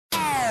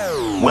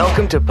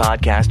Welcome to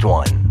Podcast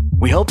One.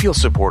 We hope you'll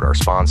support our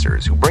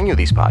sponsors who bring you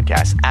these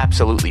podcasts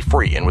absolutely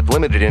free and with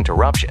limited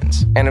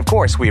interruptions. And of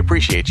course, we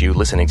appreciate you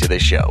listening to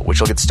this show, which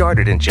will get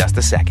started in just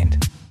a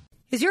second.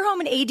 Is your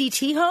home an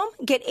ADT home?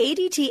 Get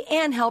ADT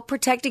and help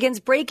protect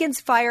against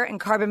break-ins, fire, and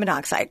carbon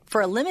monoxide.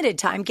 For a limited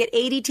time, get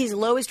ADT's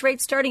lowest rate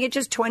starting at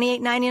just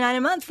 $28.99 a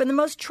month from the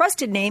most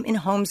trusted name in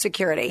home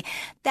security.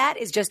 That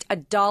is just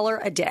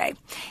 $1 a day.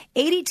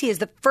 ADT is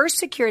the first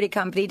security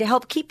company to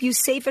help keep you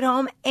safe at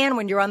home and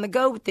when you're on the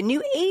go with the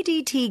new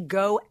ADT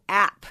Go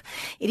app.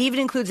 It even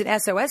includes an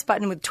SOS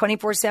button with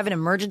 24/7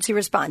 emergency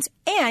response.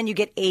 And you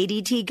get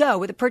ADT Go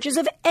with the purchase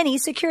of any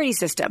security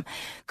system.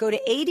 Go to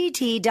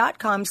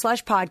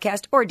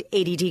ADT.com/podcast or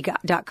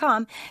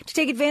ADT.com to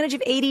take advantage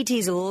of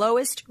ADT's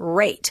lowest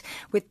rate.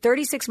 With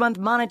 36-month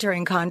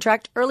monitoring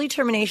contract, early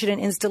termination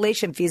and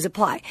installation fees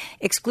apply.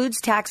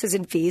 Excludes taxes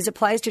and fees.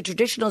 Applies to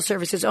traditional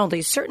services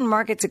only. Certain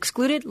markets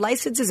excluded.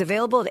 Licenses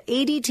available at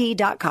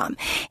ADT.com.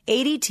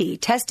 ADT.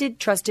 Tested,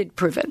 trusted,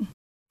 proven.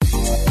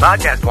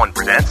 Podcast One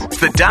presents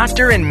The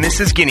Dr. and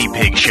Mrs. Guinea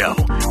Pig Show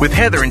with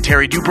Heather and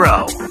Terry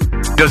Dubrow.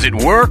 Does it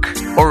work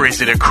or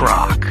is it a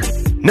crock?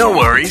 No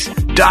worries.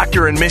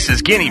 Dr. and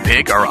Mrs. Guinea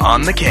Pig are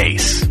on the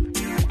case.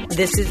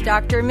 This is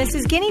Dr. and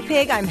Mrs. Guinea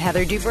Pig. I'm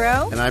Heather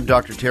Dubrow. And I'm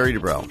Dr. Terry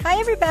Dubrow. Hi,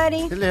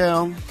 everybody.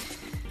 Hello.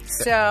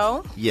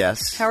 So,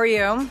 yes. How are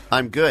you?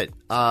 I'm good.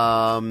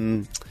 I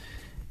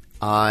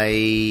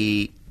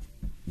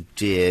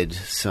did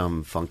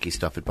some funky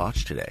stuff at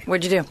Botch today.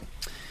 What'd you do?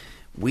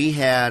 We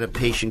had a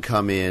patient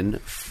come in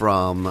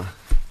from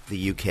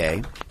the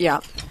UK. Yeah.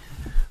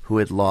 Who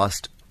had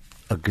lost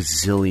a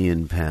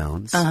gazillion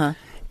pounds. Uh-huh.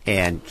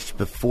 And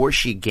before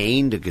she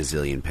gained a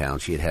gazillion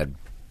pounds, she had a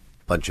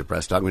bunch of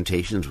breast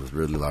augmentations with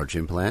really large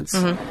implants.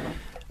 Mm-hmm.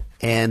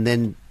 And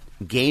then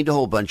gained a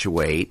whole bunch of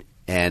weight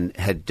and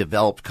had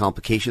developed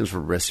complications for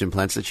breast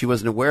implants that she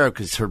wasn't aware of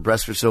because her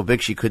breasts were so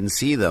big she couldn't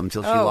see them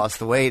until she lost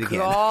the weight again.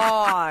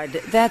 God,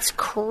 that's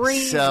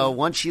crazy. So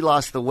once she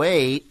lost the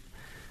weight,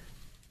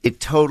 it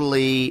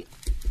totally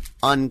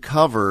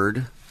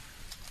uncovered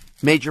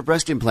major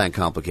breast implant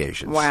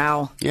complications.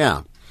 Wow.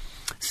 Yeah.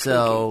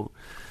 So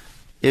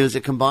it was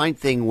a combined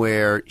thing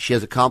where she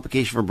has a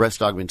complication from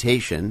breast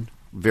augmentation,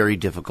 very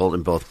difficult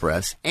in both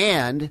breasts,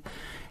 and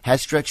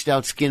has stretched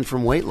out skin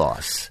from weight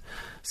loss.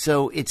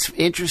 So it's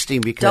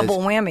interesting because... Double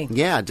whammy.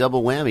 Yeah,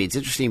 double whammy. It's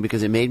interesting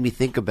because it made me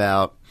think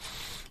about,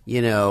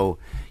 you know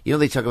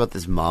they talk about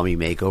this mommy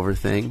makeover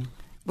thing?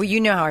 Well,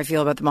 you know how I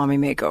feel about the mommy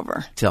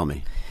makeover. Tell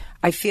me.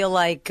 I feel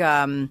like,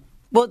 well,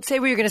 say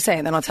what you're going to say,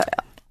 and then I'll tell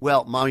you.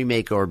 Well, mommy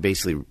makeover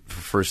basically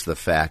refers to the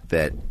fact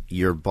that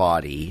your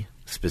body,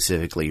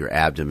 specifically your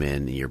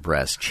abdomen and your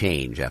breasts,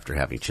 change after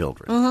having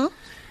children. Mm-hmm.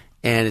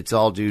 And it's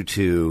all due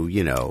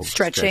to,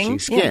 stretching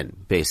skin,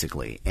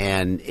 basically.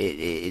 And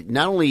it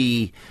not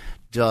only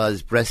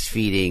does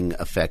breastfeeding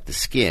affect the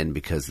skin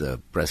because the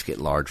breasts get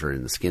larger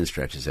and the skin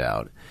stretches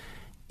out,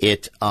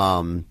 it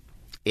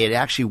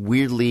actually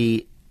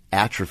weirdly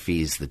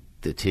atrophies the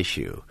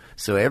tissue.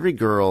 So every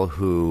girl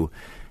who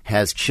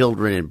has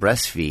children and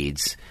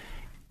breastfeeds,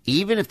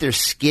 even if their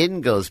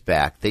skin goes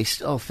back, they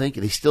still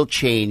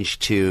change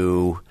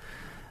to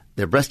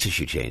their breast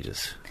tissue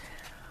changes.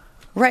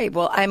 Right.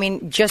 Well, I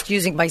mean, just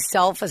using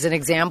myself as an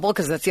example,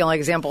 because that's the only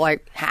example I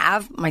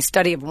have, my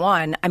study of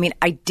one, I mean,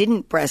 I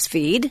didn't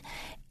breastfeed.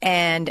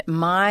 And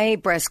my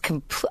breast,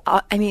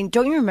 don't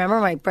you remember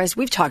my breast?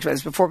 We've talked about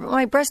this before, but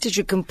my breast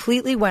tissue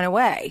completely went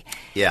away.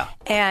 Yeah.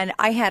 And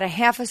I had a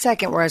half a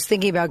second where I was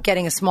thinking about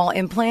getting a small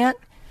implant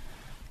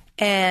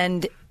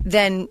and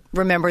then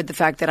remembered the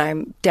fact that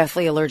I'm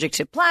deathly allergic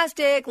to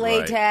plastic,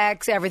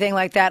 latex, everything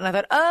like that. And I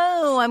thought,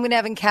 I'm going to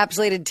have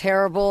encapsulated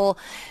terrible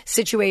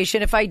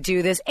situation if I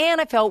do this. And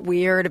I felt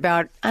weird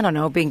about,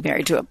 being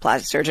married to a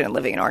plastic surgeon and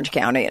living in Orange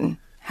County and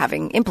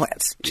having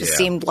implants. It just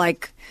seemed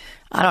like...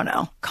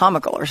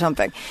 comical or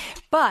something.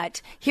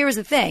 But here's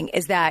the thing,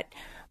 is that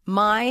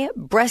my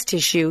breast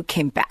tissue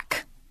came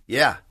back.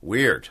 Yeah,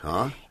 weird,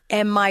 huh?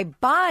 And my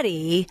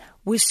body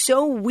was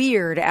so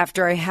weird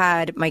after I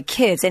had my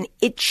kids, and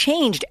it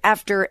changed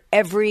after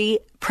every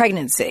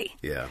pregnancy.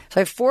 Yeah. So I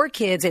have 4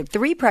 kids, I have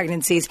 3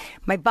 pregnancies.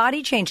 My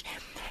body changed.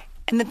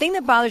 And the thing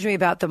that bothers me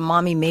about the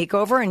mommy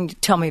makeover,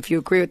 and tell me if you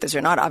agree with this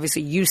or not,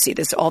 obviously you see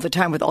this all the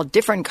time with all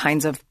different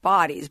kinds of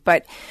bodies,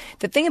 but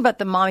the thing about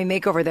the mommy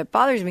makeover that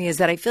bothers me is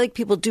that I feel like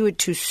people do it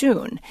too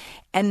soon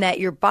and that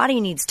your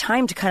body needs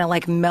time to kind of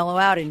like mellow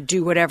out and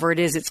do whatever it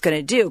is it's going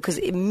to do.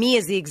 Because me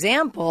as the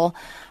example,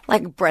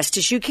 like breast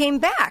tissue came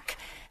back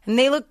and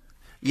they look...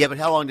 Yeah, but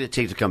how long did it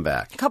take to come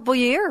back? A couple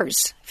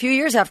years. A few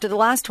years after the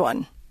last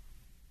one.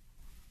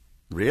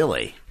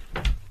 Really?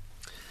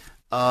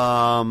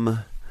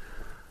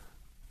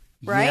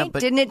 Right? Yeah, but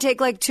didn't it take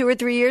like 2 or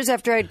 3 years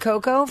after I had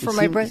Coco for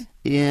my breast?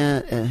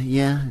 Yeah,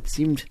 it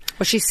seemed...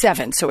 Well, she's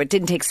 7, so it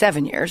didn't take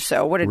 7 years.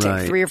 So what did it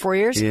take, 3 or 4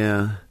 years?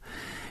 Yeah.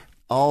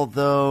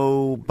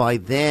 Although by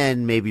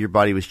then, maybe your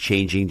body was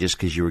changing just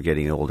because you were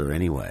getting older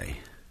anyway.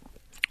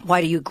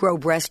 Why, do you grow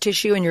breast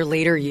tissue in your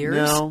later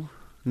years?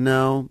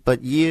 but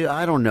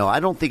I don't know. I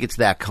don't think it's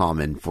that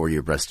common for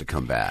your breast to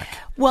come back.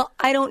 Well,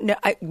 I don't know.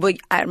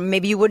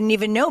 Maybe you wouldn't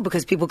even know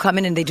because people come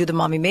in and they do the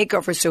mommy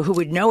makeover. So who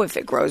would know if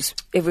it was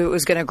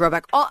going to grow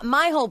back?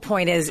 My whole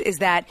point is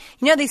that,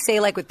 they say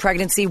like with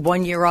pregnancy,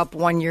 1 year up,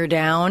 1 year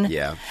down.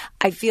 Yeah.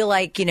 I feel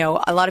like,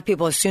 a lot of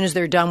people, as soon as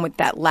they're done with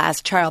that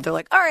last child, they're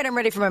like, all right, I'm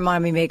ready for my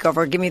mommy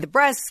makeover. Give me the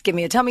breasts, give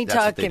me a tummy tuck.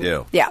 That's what they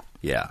do. Yeah.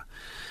 Yeah.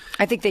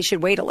 I think they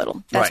should wait a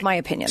little. That's right. my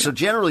opinion. So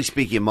generally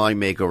speaking, a mommy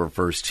makeover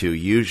refers to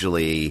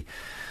usually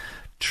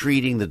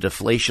treating the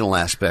deflational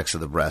aspects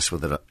of the breast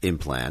with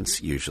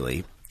implants,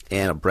 usually,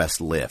 and a breast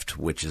lift,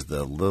 which is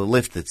the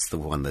lift that's the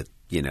one that,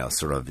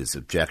 sort of is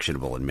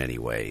objectionable in many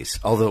ways.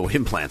 Although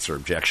implants are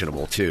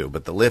objectionable too,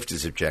 but the lift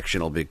is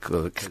objectionable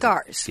because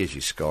scars. It gives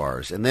you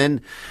scars. And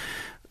then,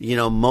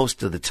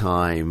 most of the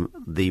time,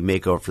 the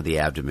makeover for the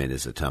abdomen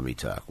is a tummy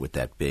tuck with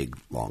that big,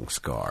 long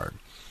scar.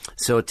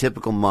 So a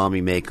typical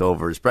mommy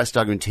makeover is breast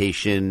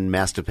augmentation,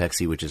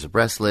 mastopexy, which is a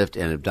breast lift,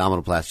 and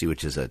abdominoplasty,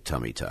 which is a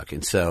tummy tuck.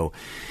 And so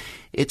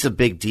it's a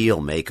big deal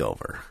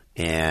makeover.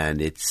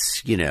 And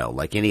it's,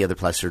 like any other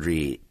plastic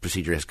surgery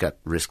procedure has got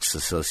risks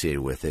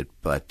associated with it.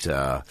 But,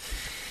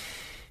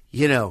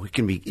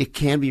 it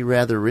can be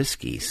rather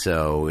risky.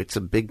 So it's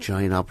a big,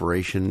 giant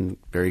operation,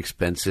 very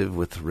expensive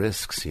with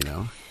risks,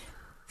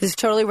 This is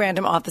totally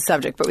random off the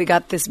subject, but we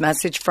got this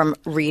message from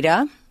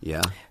Rita.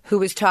 Yeah. Who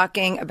was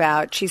talking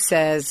about, she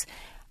says,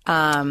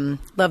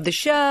 love the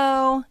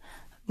show.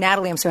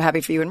 Natalie, I'm so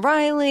happy for you and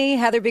Riley.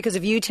 Heather, because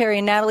of you, Terry,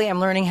 and Natalie, I'm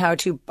learning how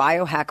to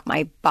biohack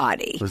my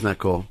body. Wasn't that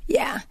cool?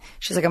 Yeah.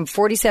 She's like, I'm a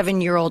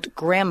 47-year-old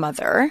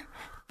grandmother.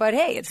 But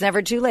hey, it's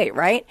never too late,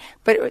 right?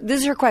 But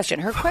this is her question.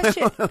 Her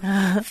question.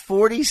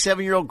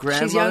 47-year-old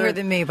grandmother? She's younger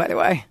than me, by the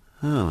way.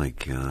 Oh, my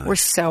God. We're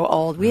so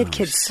old. We had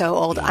kids so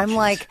old. Ages. I'm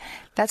like,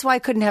 that's why I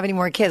couldn't have any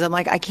more kids. I'm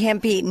like, I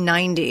can't be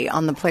 90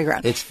 on the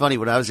playground. It's funny.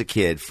 When I was a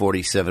kid,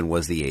 47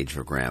 was the age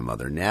for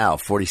grandmother. Now,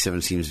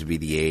 47 seems to be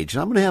the age.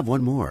 And I'm going to have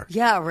one more.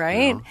 Yeah,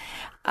 right?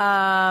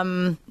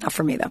 Not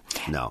for me, though.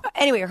 No.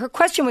 Anyway, her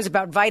question was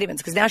about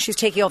vitamins because now she's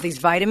taking all these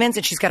vitamins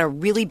and she's got a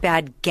really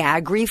bad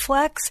gag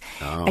reflex.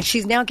 Oh. And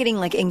she's now getting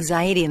like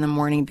anxiety in the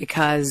morning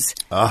because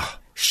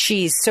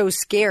she's so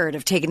scared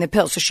of taking the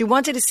pill. So she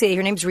wanted to see,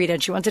 her name's Rita,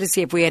 and she wanted to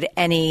see if we had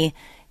any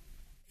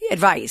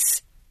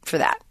advice for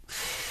that.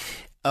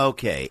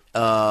 Okay.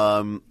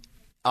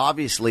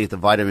 Obviously, if the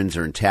vitamins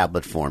are in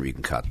tablet form, you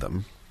can cut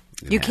them.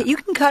 You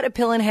can cut a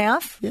pill in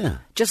half? Yeah.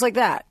 Just like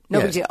that?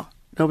 No big deal?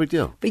 No big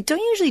deal. But don't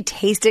you usually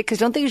taste it? Because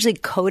don't they usually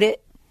coat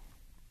it?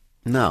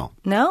 No.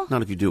 No?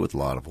 Not if you do it with a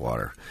lot of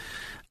water.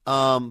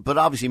 But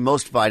obviously,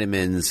 most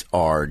vitamins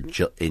are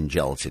in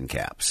gelatin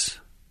caps.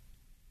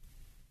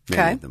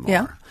 Many of them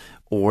are.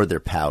 Or they're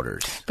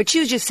powders. But she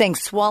was just saying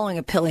swallowing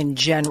a pill in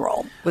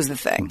general was the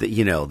thing.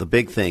 The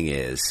big thing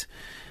is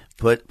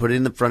put it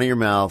in the front of your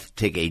mouth,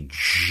 take a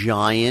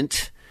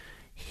giant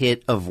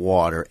hit of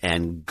water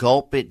and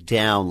gulp it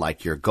down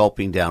like you're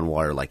gulping down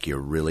water like you're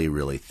really,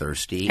 really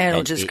thirsty. And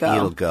it'll just go.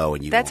 It'll go.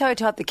 That's how I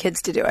taught the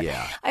kids to do it.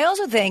 Yeah. I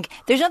also think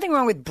there's nothing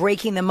wrong with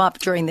breaking them up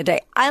during the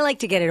day. I like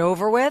to get it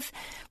over with,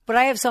 but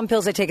I have some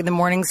pills I take in the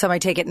morning, some I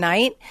take at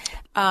night.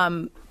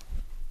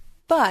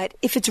 But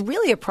if it's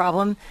really a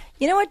problem,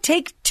 you know what?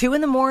 Take 2 in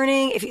the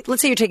morning.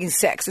 Let's say you're taking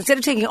 6. Instead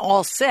of taking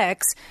all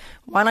 6,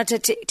 why not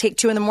take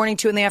 2 in the morning,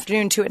 2 in the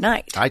afternoon, 2 at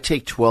night? I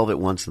take 12 at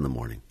once in the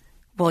morning.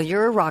 Well,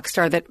 you're a rock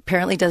star that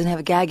apparently doesn't have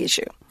a gag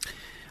issue.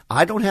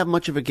 I don't have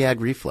much of a gag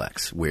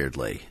reflex,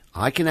 weirdly.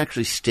 I can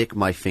actually stick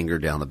my finger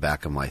down the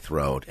back of my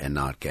throat and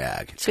not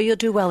gag. So you'll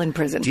do well in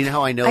prison. Do you know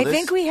how I know this? I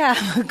think we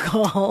have a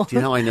goal. Do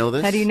you know how I know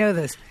this? How do you know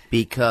this?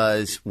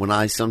 Because when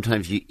I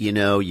sometimes,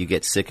 you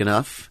get sick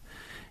enough,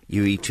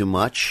 you eat too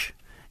much,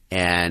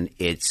 and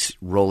it's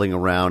rolling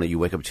around, and you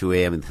wake up at 2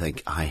 a.m. and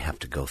think, I have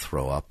to go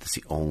throw up. That's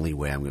the only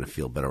way I'm going to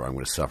feel better. Or I'm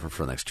going to suffer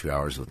for the next 2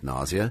 hours with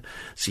nausea.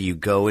 So you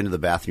go into the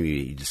bathroom,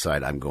 you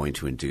decide I'm going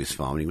to induce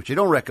vomiting, which you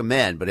don't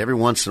recommend, but every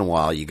once in a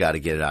while you got to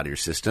get it out of your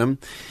system.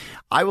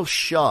 I will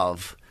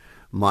shove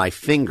my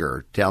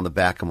finger down the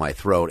back of my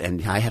throat,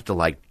 and I have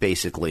to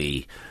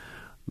basically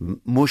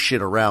mush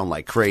it around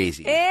like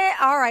crazy.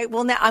 All right.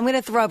 Well, now I'm going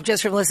to throw up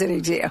just from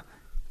listening to you.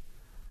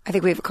 I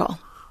think we have a call.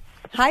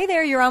 Hi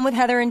there. You're on with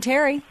Heather and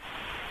Terry.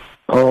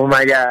 Oh,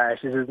 my gosh.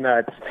 This is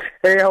nuts.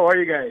 Hey, how are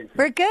you guys?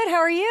 We're good. How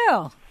are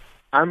you?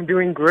 I'm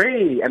doing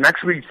great. I'm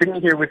actually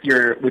sitting here with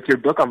your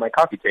book on my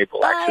coffee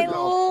table, actually. I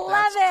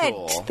love it.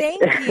 Cool.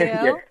 Thank you.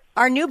 Yeah.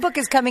 Our new book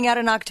is coming out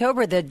in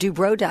October, The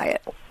Dubrow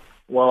Diet.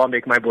 Well, I'll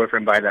make my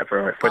boyfriend buy that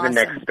for Awesome.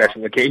 the next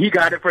special occasion. He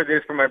got it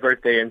for my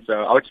birthday, and so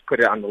I'll just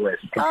put it on the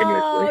list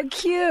continuously. Oh,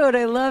 cute.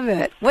 I love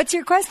it. What's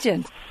your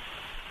question?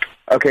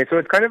 Okay, so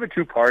it's kind of a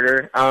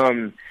two-parter.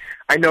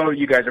 I know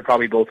you guys are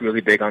probably both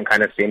really big on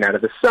kind of staying out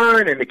of the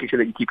sun and making sure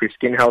that you keep your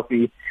skin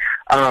healthy.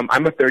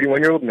 I'm a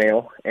 31-year-old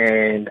male,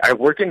 and I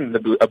work in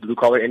a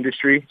blue-collar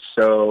industry,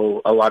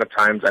 so a lot of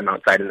times I'm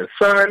outside in the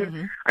sun.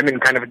 Mm-hmm. I'm in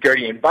kind of a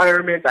dirty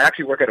environment. I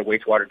actually work at a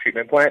wastewater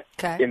treatment plant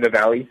in the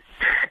valley.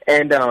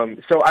 And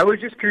so I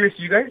was just curious,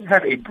 do you guys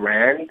have a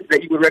brand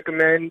that you would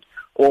recommend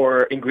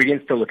or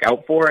ingredients to look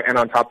out for? And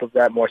on top of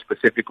that, more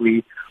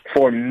specifically,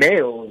 for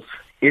males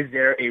is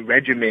there a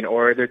regimen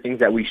or are there things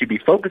that we should be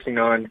focusing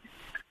on?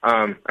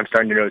 I'm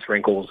starting to notice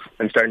wrinkles.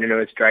 I'm starting to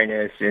notice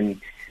dryness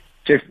and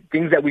just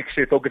things that we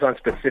should focus on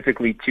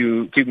specifically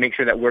to make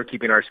sure that we're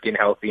keeping our skin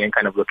healthy and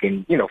kind of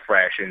looking,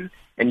 fresh and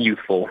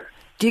youthful.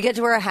 Do you get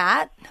to wear a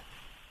hat?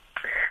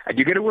 I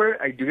do get to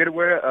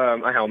wear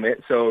a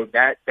helmet, so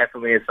that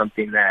definitely is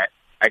something that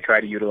I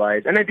try to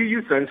utilize. And I do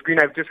use sunscreen.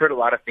 I've just heard a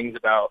lot of things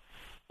about,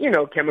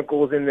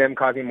 chemicals in them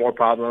causing more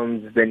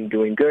problems than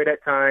doing good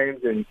at times.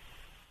 And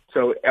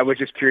so I was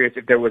just curious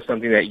if there was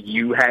something that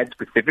you had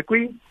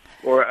specifically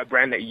or a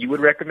brand that you would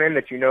recommend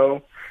that you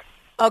know.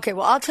 Okay,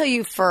 well, I'll tell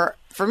you for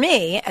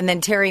me, and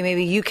then Terry,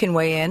 maybe you can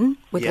weigh in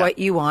with what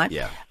you want.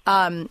 Yeah.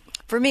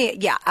 For me,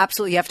 yeah,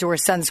 absolutely, you have to wear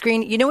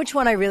sunscreen. You know which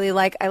one I really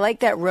like? I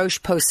like that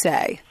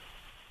Roche-Posay.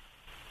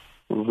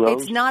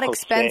 It's not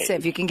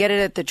expensive. You can get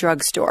it at the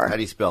drugstore. How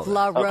do you spell that?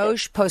 La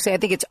Roche-Posay. I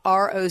think it's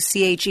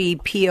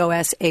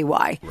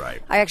ROCHEPOSAY. Right.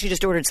 I actually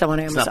just ordered some on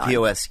Amazon. It's not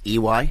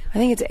P-O-S-E-Y? I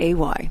think it's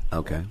A-Y.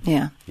 Okay.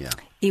 Yeah. Yeah.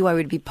 EY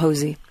would be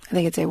Posey. I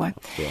think it's AY.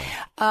 Yeah.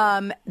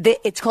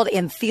 It's called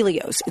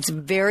Anthelios. It's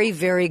very,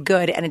 very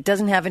good, and it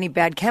doesn't have any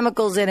bad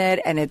chemicals in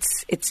it, and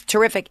it's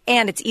terrific,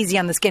 and it's easy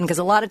on the skin because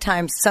a lot of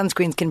times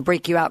sunscreens can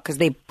break you out because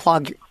they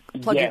plug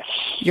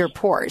your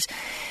pores.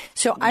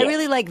 So I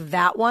really like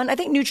that one. I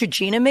think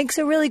Neutrogena makes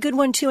a really good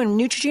one, too, and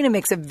Neutrogena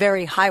makes a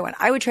very high one.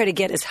 I would try to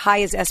get as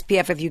high as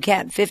SPF if you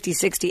can, 50,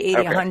 60,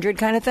 80, 100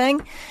 kind of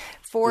thing,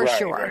 for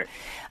sure.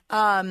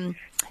 Right.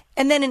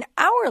 And then in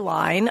our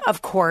line,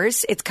 of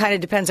course, it kind of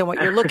depends on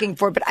what you're looking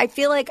for. But I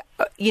feel like,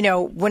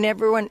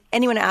 when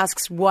anyone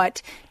asks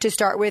what to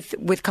start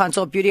with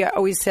Consult Beauty, I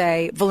always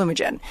say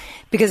Volumigen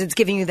because it's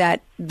giving you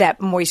that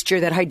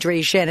moisture, that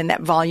hydration, and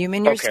that volume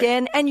in your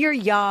skin. And you're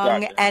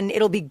young, and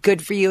it'll be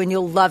good for you, and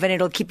you'll love it.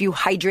 It'll keep you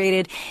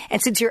hydrated.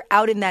 And since you're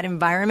out in that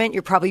environment,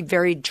 you're probably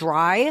very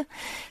dry.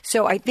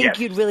 So I think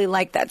you'd really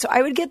like that. So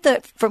I would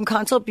get from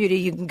Consult Beauty,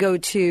 you can go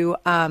to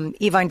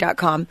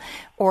evine.com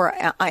or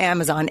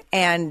Amazon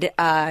and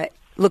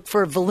look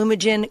for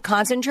Volumigen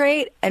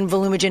Concentrate and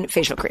Volumigen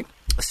Facial Cream.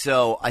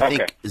 So I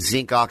think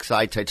zinc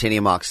oxide,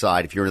 titanium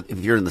oxide, if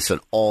you're in the sun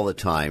all the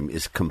time,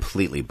 is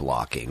completely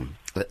blocking.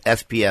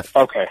 SPF,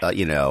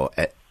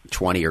 at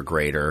 20 or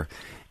greater.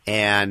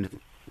 And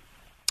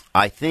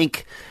I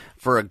think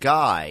for a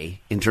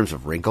guy, in terms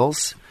of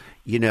wrinkles,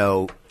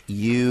 I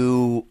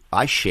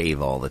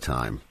shave all the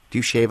time. Do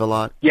you shave a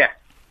lot? Yeah,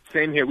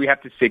 same here. We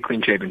have to stay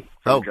clean shaven.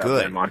 Oh,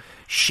 good.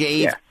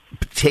 Shave. Yeah.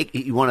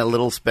 You want a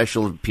little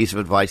special piece of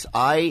advice?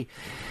 I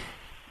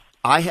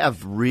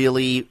have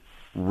really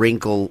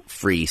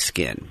wrinkle-free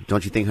skin.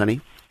 Don't you think, honey?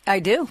 I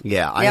do.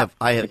 Yeah, I have.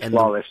 And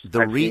flawless.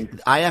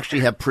 I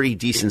actually have pretty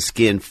decent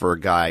skin for a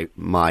guy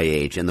my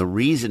age, and the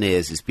reason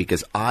is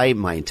because I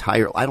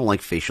don't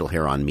like facial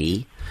hair on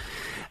me.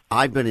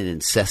 I've been an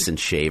incessant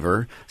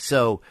shaver.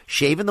 So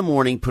shave in the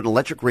morning, put an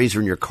electric razor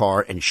in your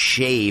car, and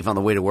shave on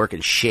the way to work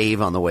and shave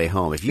on the way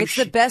home. It's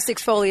the best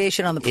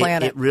exfoliation on the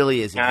planet. It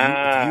really is. If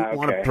you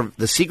want to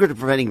the secret to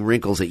preventing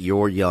wrinkles at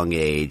your young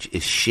age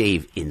is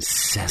shave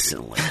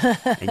incessantly,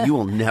 and you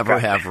will never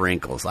have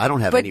wrinkles. I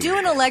don't have any. But do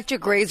an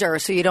electric razor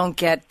so you don't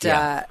get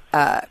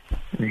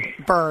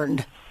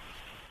burned.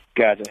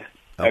 Gotcha.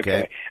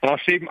 Okay. And I'll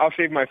shave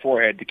my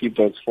forehead to keep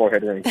those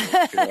forehead wrinkles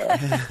to a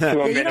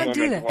minimum. You don't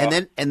do that.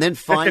 Well. And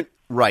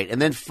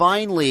then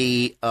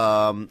finally,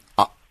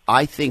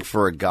 I think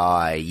for a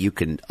guy, you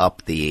can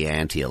up the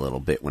ante a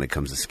little bit when it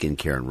comes to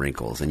skincare and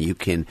wrinkles, and you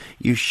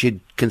should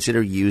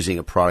consider using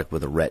a product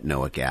with a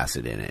retinoic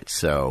acid in it.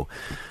 So,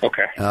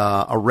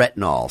 a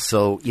retinol.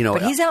 So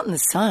but he's out in the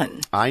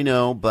sun. I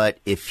know, but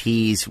if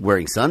he's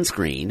wearing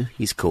sunscreen,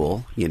 he's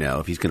cool.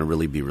 If he's going to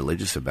really be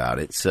religious about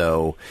it.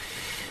 So.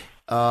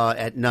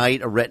 At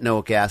night, a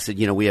retinoic acid,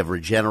 we have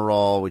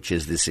Regenerol, which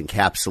is this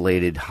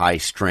encapsulated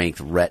high-strength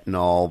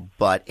retinol.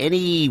 But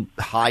any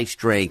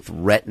high-strength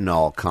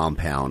retinol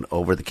compound,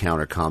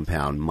 over-the-counter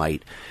compound,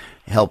 might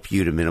help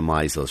you to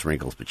minimize those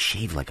wrinkles. But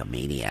shave like a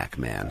maniac,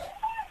 man.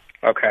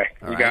 Okay,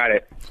 you got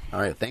it. All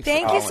right, thanks for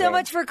calling. Thank you so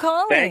much for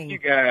calling. Thank you,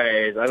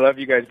 guys. I love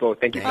you guys both.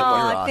 Thank you so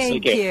much.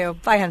 Thank you.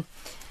 Bye, hon.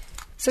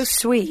 So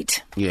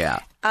sweet. Yeah.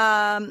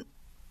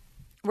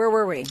 Where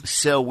were we?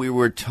 So we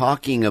were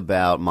talking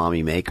about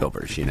mommy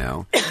makeovers,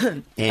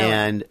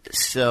 and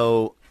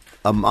so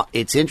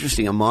it's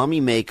interesting. A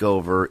mommy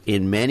makeover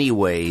in many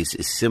ways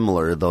is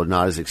similar, though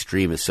not as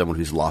extreme as someone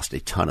who's lost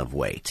a ton of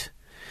weight.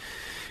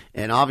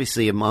 And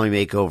obviously, a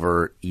mommy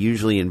makeover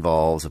usually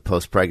involves a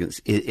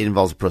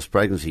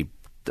post-pregnancy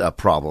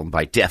problem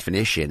by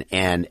definition.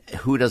 And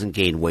who doesn't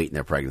gain weight in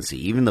their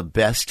pregnancy? Even the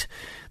best.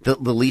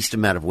 The least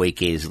amount of weight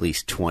gain is at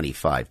least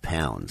 25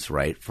 pounds,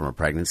 right, from a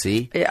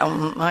pregnancy?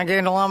 Yeah, I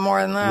gained a lot more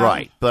than that.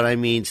 Right. But,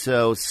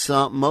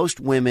 most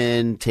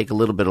women take a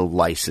little bit of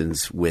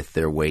license with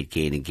their weight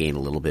gain and gain a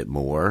little bit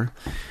more.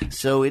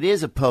 So it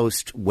is a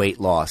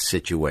post-weight loss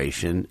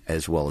situation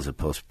as well as a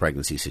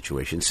post-pregnancy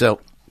situation.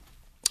 So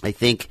I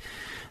think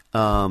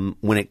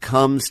when it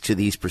comes to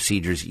these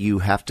procedures, you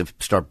have to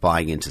start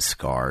buying into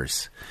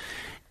scars.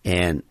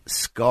 And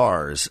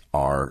scars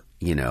are,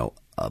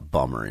 a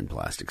bummer in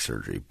plastic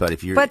surgery. But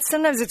if you're, but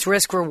sometimes it's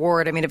risk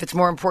reward. I mean, if it's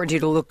more important to you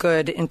to look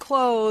good in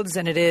clothes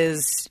than it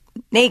is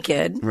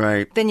naked,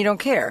 right, then you don't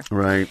care.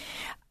 Right.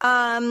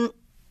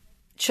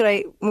 Should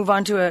I move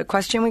on to a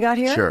question we got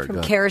here? Sure.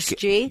 From Karis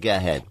G. Go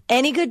ahead.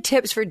 Any good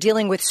tips for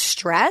dealing with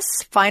stress?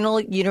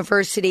 Final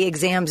university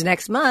exams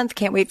next month.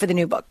 Can't wait for the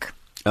new book.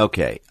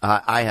 Okay.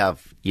 I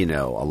have,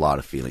 a lot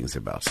of feelings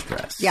about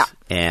stress. Yeah.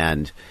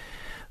 And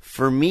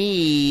for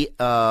me,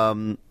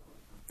 what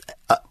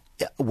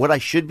I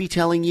should be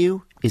telling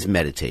you is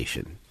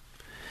meditation.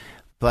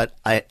 But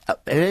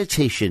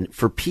meditation,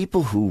 for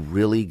people who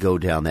really go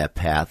down that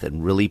path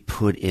and really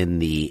put in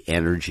the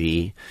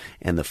energy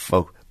and the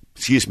focus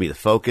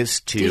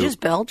to... Did you just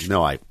belch?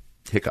 No, I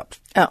hiccuped.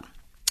 Oh.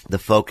 The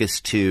focus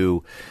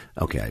to...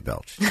 Okay, I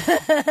belched.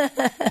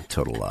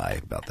 Total lie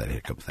about that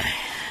hiccup thing.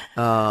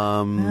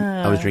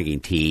 I was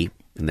drinking tea,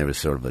 and there was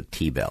sort of a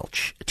tea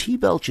belch. A tea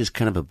belch is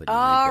kind of a benign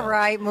belch.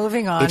 Right,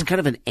 moving on. It's kind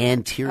of an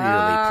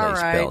anteriorly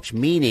placed belch,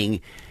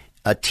 meaning...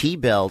 A tea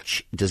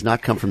belch does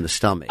not come from the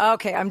stomach.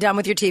 Okay, I'm done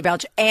with your tea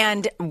belch.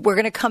 And we're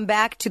going to come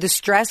back to the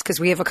stress because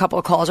we have a couple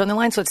of calls on the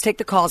line. So let's take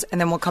the calls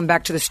and then we'll come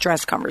back to the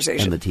stress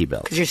conversation. And the tea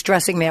belch. Because you're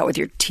stressing me out with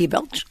your tea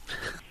belch.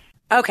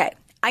 Okay,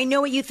 I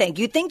know what you think.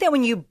 You think that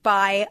when you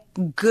buy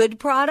good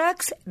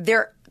products,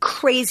 they're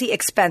crazy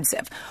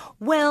expensive.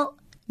 Well,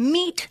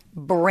 meet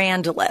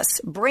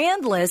Brandless.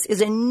 Brandless is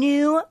a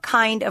new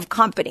kind of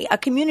company, a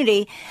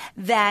community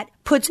that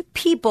puts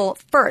people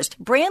first.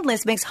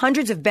 Brandless makes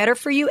hundreds of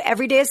better-for-you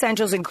everyday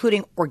essentials,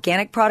 including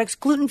organic products,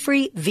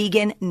 gluten-free,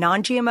 vegan,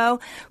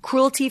 non-GMO,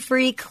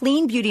 cruelty-free,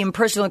 clean beauty and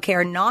personal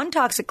care,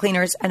 non-toxic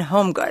cleaners, and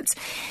home goods.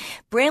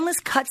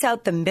 Brandless cuts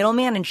out the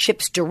middleman and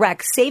ships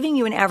direct, saving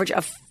you an average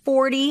of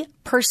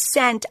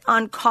 40%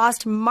 on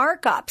cost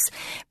markups.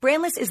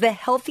 Brandless is the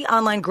healthy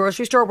online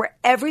grocery store where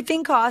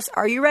everything costs,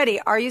 are you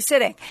ready? Are you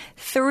sitting?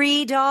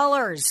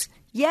 $3.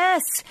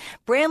 Yes.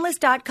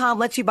 Brandless.com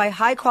lets you buy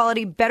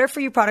high-quality,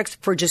 better-for-you products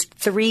for just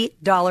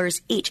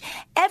 $3 each.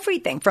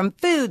 Everything from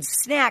foods,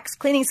 snacks,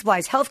 cleaning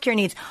supplies, healthcare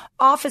needs,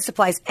 office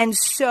supplies, and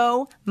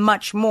so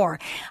much more.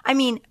 I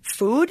mean,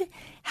 food?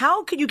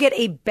 How could you get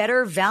a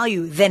better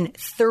value than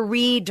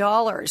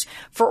 $3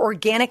 for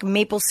organic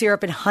maple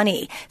syrup and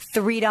honey?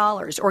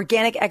 $3.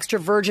 Organic extra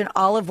virgin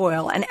olive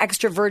oil and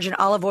extra virgin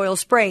olive oil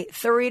spray?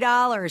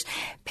 $3.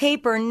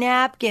 Paper,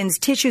 napkins,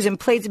 tissues, and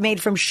plates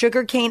made from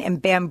sugarcane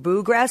and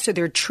bamboo grass so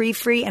they're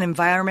tree-free and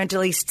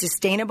environmentally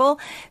sustainable?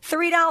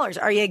 $3.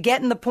 Are you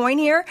getting the point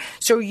here?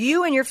 So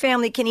you and your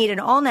family can eat an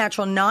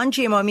all-natural,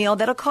 non-GMO meal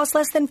that'll cost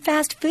less than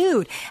fast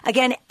food.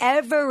 Again,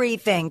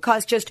 everything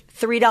costs just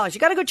 $3. You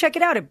got to go check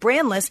it out at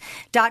Brandless.com.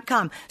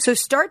 So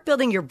start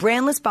building your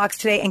Brandless box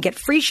today and get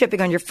free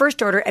shipping on your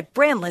first order at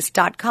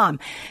Brandless.com.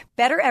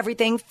 Better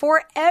everything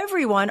for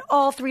everyone,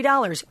 all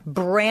 $3.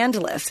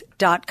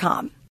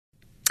 Brandless.com.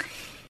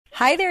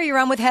 Hi there, you're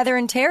on with Heather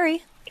and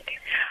Terry.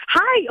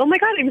 Hi. Oh, my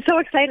God, I'm so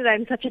excited.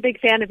 I'm such a big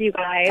fan of you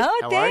guys.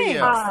 Oh, thanks.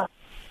 How are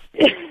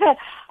you?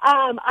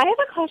 I have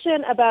a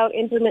question about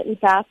intermittent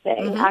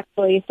fasting,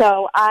 actually.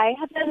 So I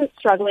have been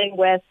struggling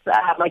with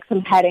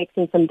some headaches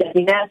and some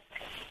dizziness.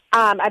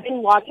 I've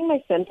been logging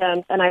my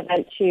symptoms, and I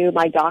went to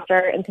my doctor,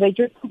 and so they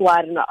drew some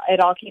blood, and it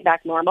all came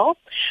back normal.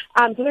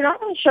 So they're not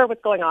really sure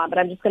what's going on, but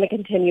I'm just going to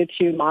continue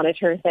to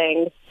monitor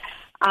things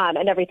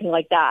and everything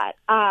like that.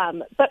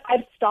 But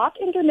I've stopped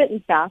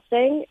intermittent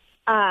fasting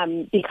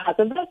because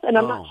of this, and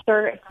I'm not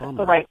sure if that's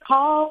the right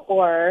call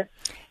or...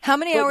 How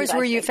many hours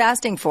were you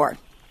fasting for?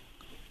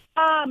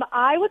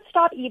 I would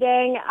stop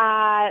eating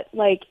at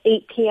 8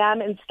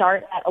 p.m. and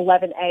start at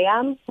 11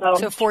 a.m.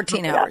 So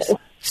 14 hours.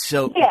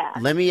 So yeah.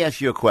 Let me ask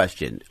you a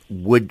question.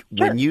 When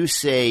you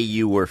say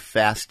you were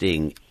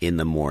fasting in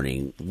the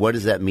morning, what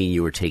does that mean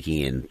you were taking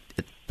in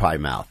by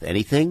mouth?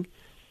 Anything?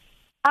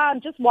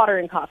 Just water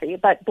and coffee,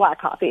 but black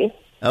coffee.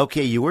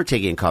 Okay, you were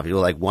taking in coffee.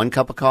 Like 1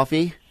 cup of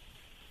coffee?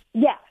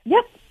 Yeah,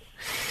 yep.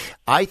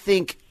 I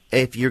think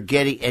if you're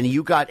getting, and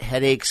you got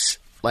headaches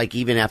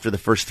even after the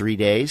first 3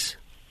 days?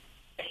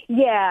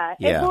 Yeah.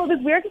 Yeah. It was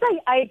weird because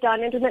I had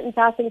done intermittent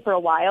fasting for a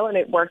while, and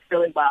it worked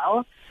really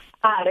well.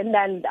 And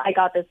then I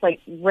got this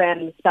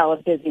random spell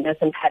of dizziness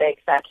and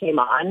headaches that came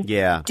on.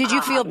 Yeah. Did you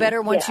feel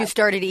better once you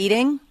started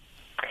eating?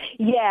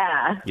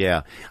 Yeah.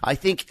 Yeah. I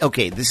think,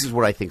 this is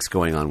what I think's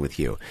going on with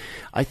you.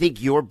 I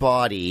think your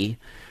body,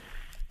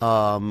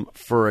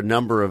 for a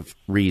number of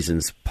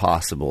reasons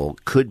possible,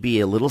 could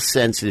be a little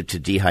sensitive to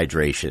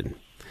dehydration.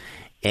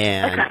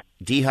 And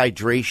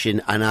dehydration,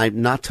 and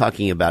I'm not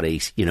talking about a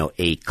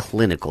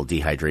clinical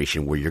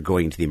dehydration where you're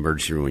going to the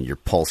emergency room and your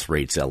pulse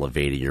rate's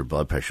elevated, your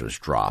blood pressure is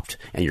dropped,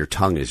 and your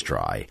tongue is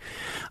dry.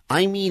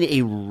 I mean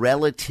a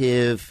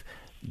relative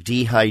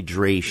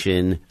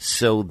dehydration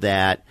so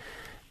that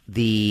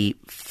the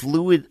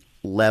fluid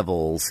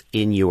levels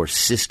in your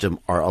system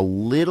are a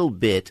little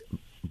bit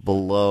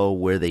below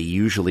where they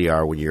usually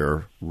are when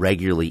you're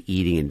regularly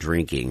eating and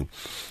drinking,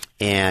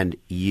 and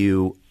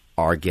you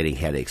are getting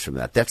headaches from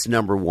that. That's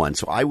number one.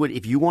 So I would,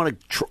 if you want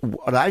to,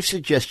 what I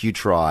suggest you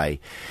try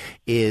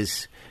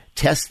is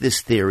test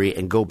this theory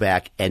and go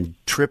back and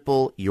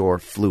triple your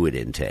fluid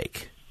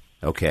intake.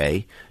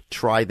 Okay?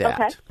 Try that.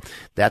 Okay.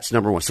 That's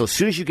number one. So as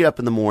soon as you get up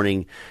in the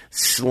morning,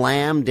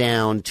 slam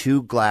down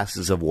 2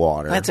 glasses of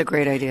water. That's a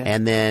great idea.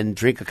 And then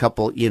drink a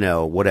couple,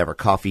 whatever,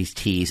 coffees,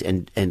 teas,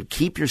 and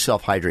keep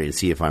yourself hydrated and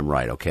see if I'm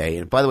right, okay?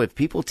 And by the way, if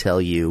people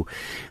tell you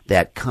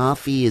that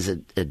coffee is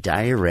a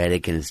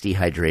diuretic and it's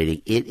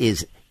dehydrating, it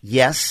is,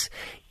 yes,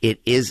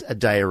 it is a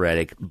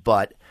diuretic,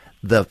 but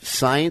the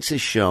science has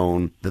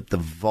shown that the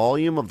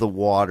volume of the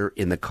water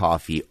in the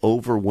coffee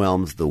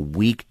overwhelms the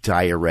weak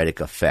diuretic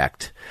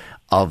effect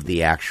of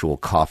the actual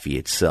coffee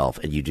itself,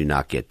 and you do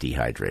not get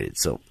dehydrated.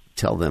 So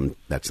tell them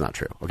that's not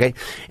true, okay?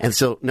 And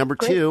so number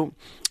 2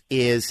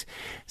 is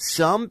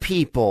some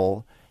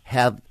people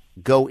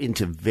go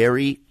into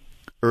very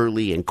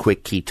early and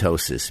quick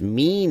ketosis,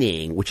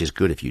 meaning, which is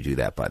good if you do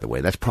that, by the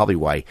way. That's probably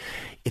why,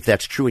 if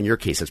that's true in your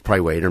case, that's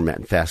probably why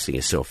intermittent fasting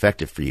is so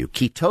effective for you.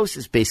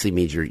 Ketosis basically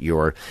means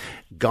you're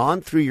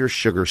gone through your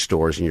sugar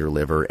stores in your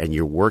liver and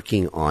you're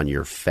working on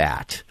your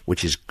fat,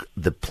 which is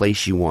the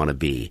place you want to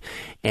be.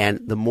 And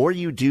the more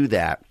you do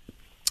that,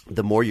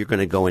 the more you're going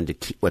to go into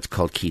what's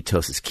called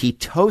ketosis.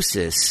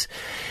 Ketosis,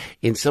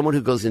 in someone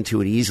who goes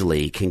into it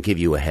easily, can give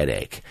you a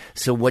headache.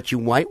 So what you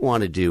might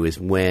want to do is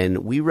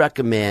we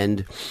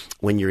recommend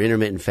when you're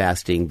intermittent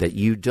fasting that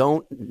you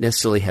don't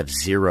necessarily have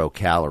 0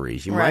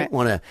 calories. You might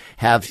want to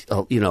have,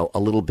 a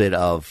little bit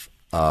of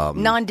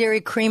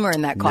non-dairy creamer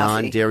in that coffee.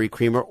 Non-dairy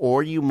creamer,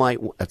 or you might,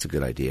 that's a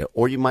good idea,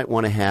 or you might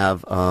want to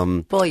have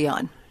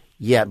bouillon.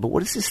 Yeah, but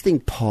what is this thing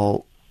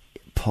Paul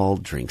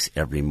drinks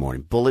every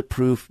morning?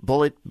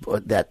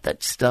 That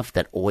stuff,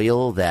 that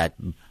oil, that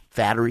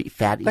fatty.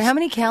 But how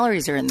many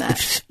calories are in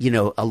that?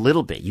 A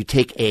little bit. You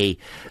take a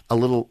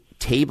little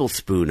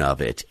tablespoon of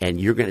it, and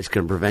it's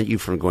going to prevent you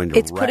from going to.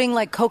 It's putting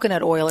like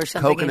coconut oil or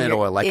something. Coconut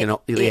oil,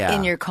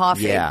 in your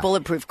coffee,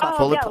 bulletproof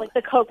coffee. Oh, yeah, like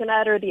the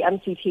coconut or the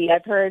MCT.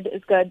 I've heard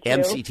is good too.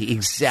 MCT,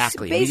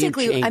 exactly. So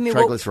basically,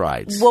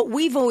 triglycerides. What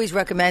we've always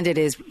recommended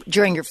is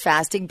during your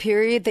fasting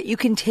period that you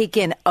can take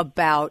in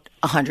about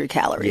 100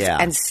 calories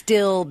and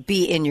still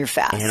be in your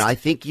fast. And I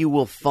think you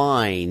will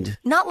find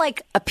not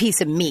like a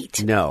piece of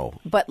meat, no,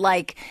 but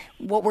like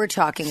what we're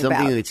talking about,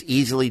 something that's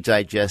easily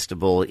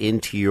digestible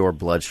into your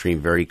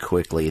bloodstream very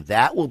quickly.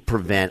 That will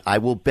prevent, I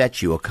will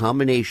bet you, a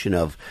combination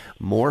of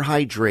more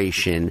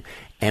hydration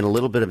and a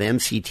little bit of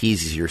MCTs,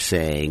 as you're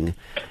saying,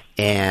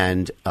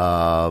 and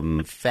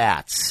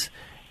fats,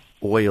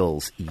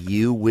 oils.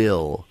 You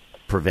will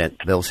prevent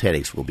those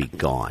headaches. Will be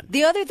gone.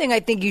 The other thing I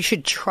think you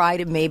should try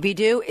to maybe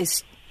do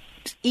is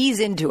ease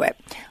into it.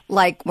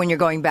 Like when you're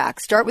going back,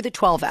 start with a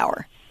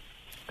 12-hour.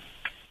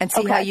 And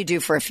see how you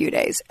do for a few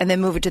days, and then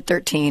move it to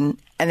 13,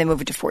 and then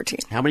move it to 14.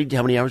 How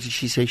many hours did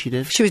she say she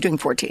did? She was doing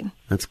 14.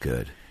 That's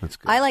good.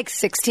 I like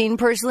 16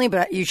 personally,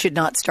 but you should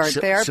not start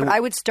there. But I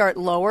would start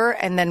lower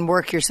and then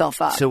work yourself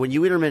up. So when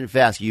you intermittent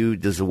fast,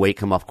 does the weight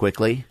come off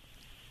quickly?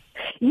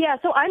 Yeah,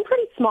 so I'm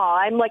pretty small.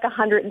 I'm like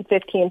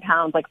 115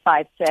 pounds, like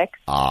 5'6".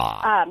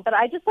 But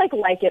I just like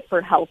it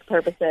for health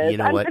purposes.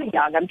 I'm pretty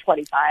young. I'm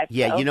 25.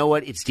 Yeah, so. You know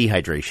what? It's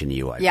dehydration to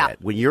you, I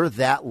bet. When you're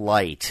that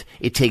light,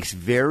 it takes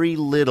very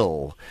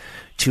little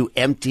to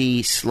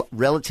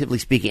relatively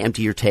speaking,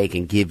 empty your tank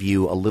and give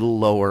you a little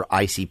lower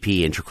ICP,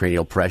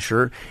 intracranial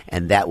pressure,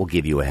 and that will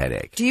give you a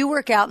headache. Do you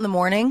work out in the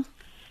morning?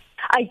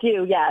 I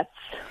do, yes.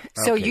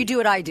 So you do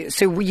what I do.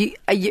 So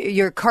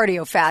you're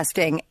cardio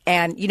fasting,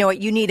 and you know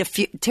what? You need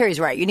Terry's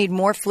right. You need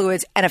more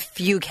fluids and a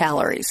few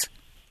calories.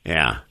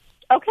 Yeah.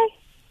 Okay.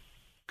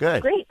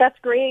 Good. Great. That's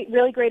great.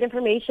 Really great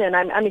information.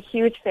 I'm a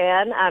huge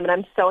fan, and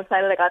I'm so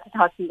excited I got to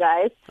talk to you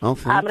guys. Oh,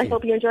 thank you. And I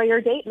hope you enjoy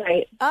your date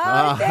night.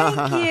 Oh,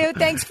 thank you.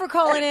 Thanks for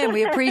calling in.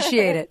 We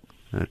appreciate it.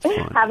 That's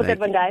fun. Have a good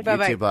one, guys.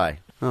 Bye-bye. You too, bye.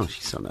 Oh,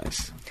 she's so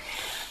nice.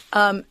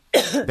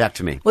 Back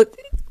to me.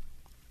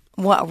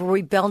 What were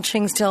we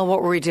belching still?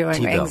 What were we doing?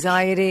 T-belch.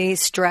 Anxiety,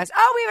 stress.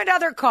 Oh, we have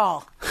another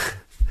call.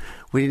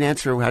 We didn't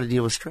answer how to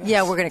deal with stress.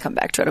 Yeah, we're going to come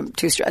back to it. I'm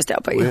too stressed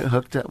out by you. We're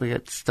hooked up. We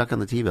got stuck on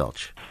the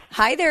T-belch.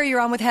 Hi there.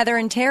 You're on with Heather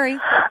and Terry.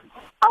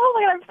 Oh,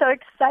 my God. I'm so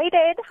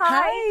excited.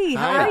 Hi.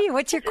 How are you?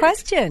 What's your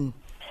question?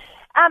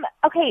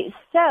 Okay,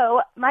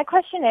 so my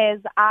question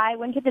is, I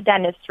went to the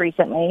dentist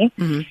recently,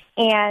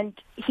 and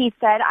he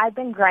said I've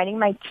been grinding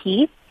my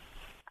teeth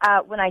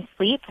when I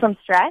sleep from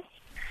stress.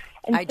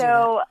 And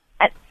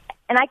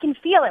and I can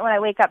feel it when I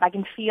wake up. I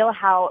can feel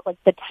how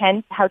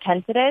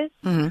tense it is.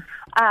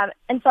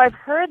 And so I've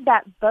heard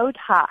that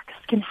Botox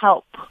can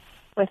help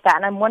with that,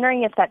 and I'm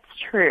wondering if that's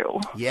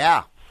true.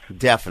 Yeah,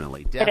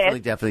 definitely.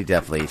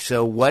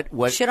 So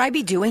what should I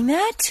be doing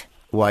that?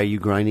 Why are you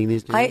grinding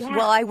these days?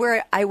 I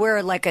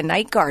wear like a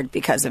night guard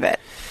because of it.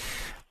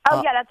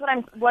 Oh yeah, that's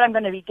what I'm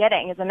going to be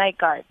getting is a night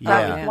guard. So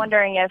I was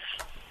wondering if,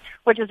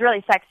 which is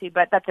really sexy,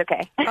 but that's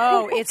okay.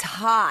 Oh, it's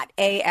hot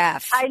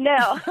AF. I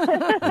know.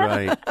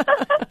 Right.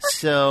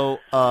 So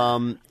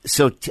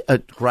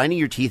grinding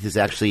your teeth is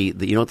actually,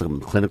 you know what the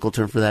clinical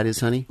term for that is,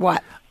 honey?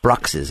 What?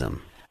 Bruxism.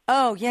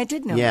 Oh, yeah, I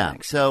did know that. Yeah,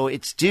 so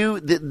it's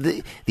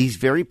these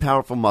very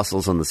powerful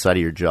muscles on the side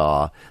of your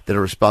jaw that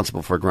are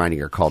responsible for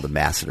grinding are called the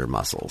masseter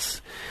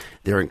muscles.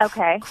 They're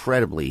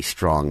incredibly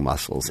strong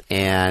muscles,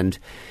 and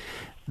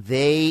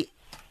they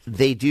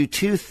they do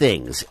two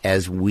things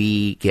as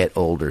we get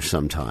older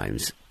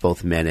sometimes,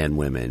 both men and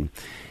women.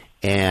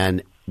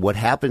 And what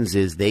happens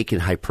is they can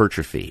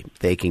hypertrophy.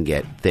 They can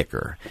get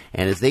thicker.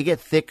 And as they get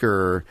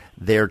thicker,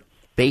 their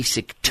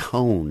basic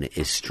tone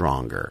is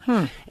stronger.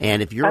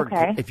 And if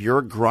you're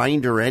a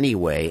grinder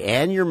anyway,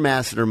 and your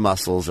masseter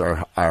muscles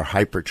are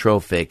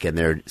hypertrophic and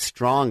they're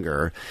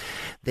stronger,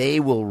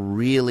 they will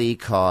really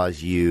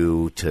cause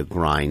you to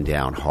grind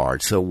down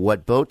hard. So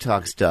what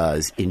Botox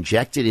does,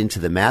 injected into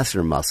the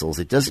masseter muscles,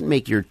 it doesn't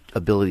make your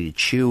ability to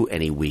chew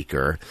any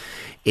weaker.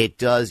 It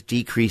does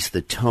decrease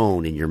the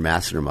tone in your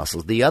masseter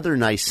muscles. The other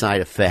nice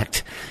side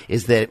effect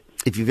is that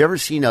if you've ever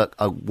seen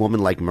a woman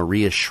like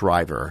Maria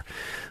Shriver,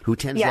 who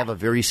tends to have a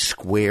very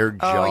squared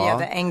jaw. Oh, yeah,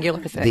 the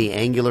angular thing. The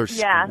angular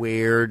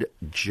squared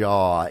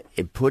jaw.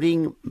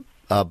 Putting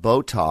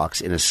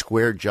Botox in a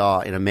square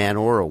jaw in a man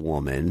or a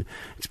woman,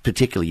 it's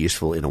particularly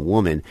useful in a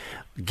woman,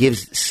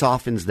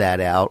 softens that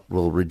out,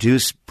 will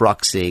reduce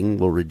bruxing,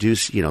 will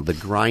reduce, the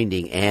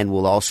grinding, and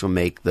will also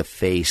make the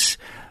face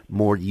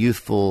more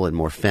youthful and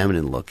more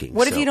feminine looking.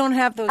 What if you don't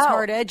have those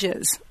hard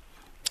edges?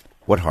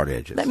 What hard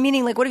edges?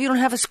 Meaning, what if you don't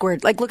have a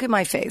squared? Look at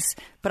my face.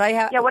 But I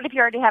have. Yeah. What if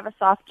you already have a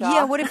soft jaw?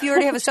 Yeah. What if you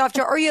already have a soft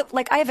jaw? Or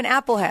I have an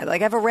apple head. I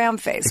have a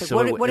round face. So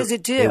what does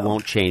it do? It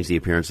won't change the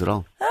appearance at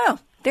all. Oh,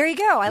 there you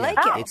go. I like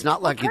it. It's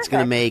not like it's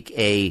going to make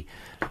a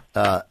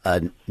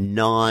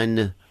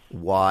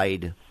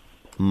non-wide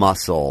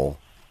muscle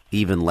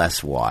even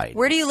less wide.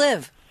 Where do you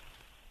live?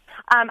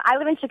 I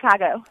live in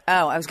Chicago.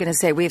 Oh, I was going to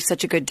say we have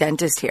such a good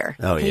dentist here.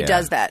 Oh, yeah. He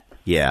does that.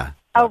 Yeah.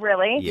 Oh,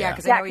 really? Yeah,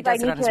 because I know he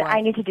does it on his wife.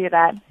 I need to do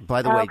that.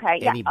 By the way,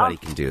 anybody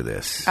can do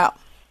this. Oh.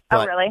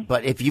 But, really?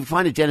 But if you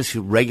find a dentist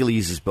who regularly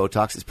uses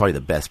Botox, it's probably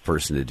the best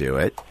person to do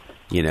it,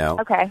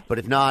 Okay. But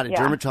if not, a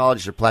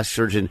dermatologist or plastic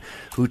surgeon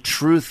who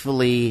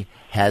truthfully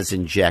has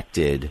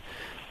injected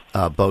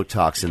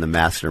Botox in the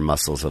masseter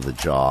muscles of the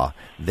jaw,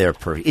 they're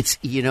perfect. It's,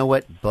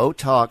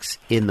 Botox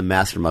in the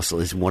masseter muscle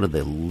is one of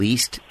the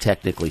least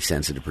technically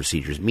sensitive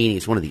procedures, meaning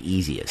it's one of the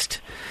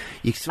easiest.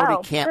 You sort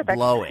of can't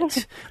blow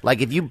it.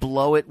 Like if you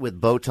blow it with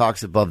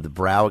Botox above the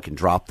brow, it can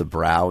drop the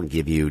brow and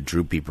give you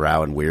droopy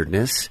brow and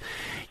weirdness.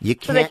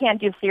 So they can't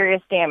do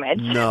serious damage.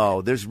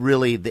 No, there's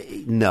really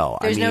no.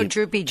 There's no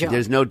droopy jaw.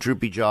 There's no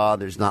droopy jaw.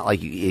 There's not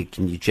like you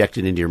can inject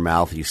it into your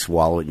mouth, you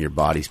swallow it, and your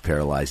body's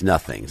paralyzed.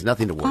 Nothing. There's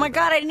nothing to worry. Oh my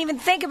God, I didn't even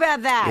think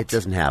about that. It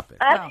doesn't happen.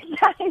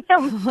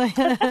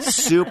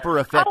 Super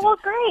effective. Oh, well,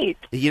 great.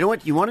 You know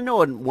what? You want to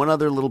know one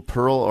other little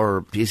pearl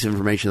or piece of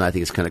information that I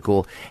think is kind of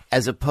cool?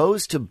 As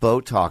opposed to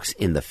Botox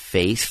in the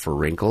face for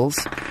wrinkles,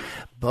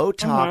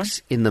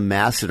 Botox in the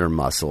masseter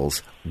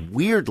muscles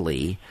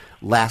weirdly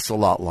lasts a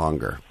lot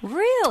longer.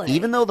 Really?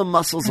 Even though the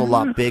muscle's a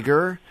lot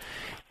bigger.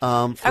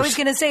 I was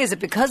going to say, is it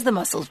because the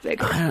muscle's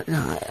bigger?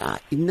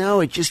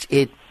 No,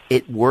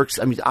 it works.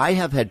 I mean, I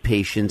have had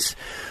patients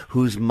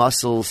whose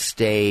muscles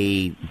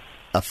stay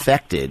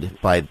affected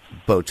by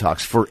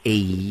Botox for a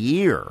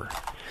year,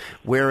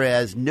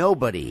 whereas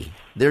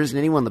there isn't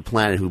anyone on the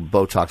planet who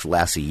Botox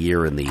lasts a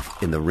year in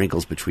the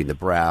wrinkles between the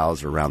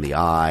brows or around the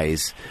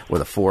eyes or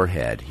the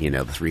forehead,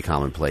 the three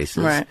common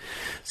places. Right.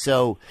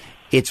 So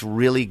it's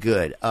really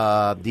good.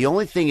 The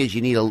only thing is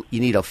you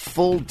need a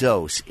full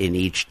dose in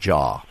each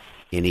jaw.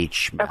 In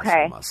each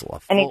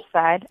muscle. In each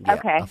side? Yeah,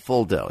 okay. A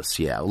full dose,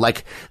 yeah.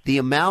 Like the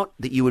amount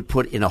that you would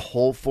put in a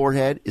whole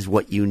forehead is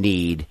what you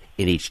need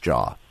in each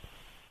jaw.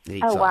 In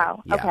each side.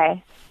 Wow. Yeah.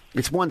 Okay.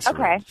 It's one syringe.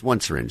 Okay. It's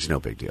one syringe, no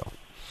big deal.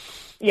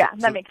 Yeah,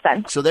 that makes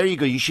sense. So there you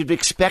go. You should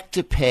expect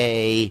to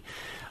pay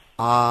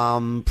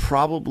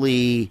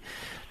probably,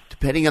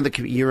 depending on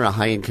you're in a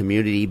high-end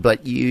community,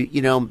 but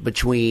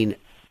between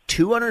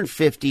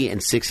 $250 and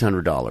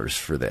 $600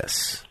 for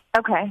this.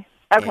 Okay.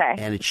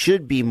 And it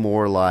should be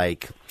more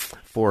like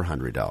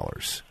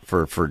 $400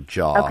 for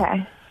jaw.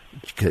 Okay.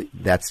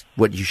 That's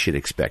what you should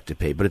expect to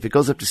pay. But if it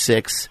goes up to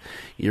 $600,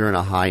 you're in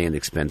a high-end,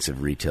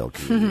 expensive retail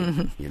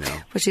community.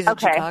 But she's in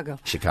Chicago.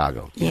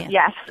 Chicago. Yeah.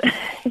 Yes.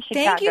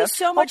 Thank you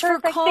so much for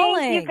calling.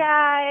 Thank you,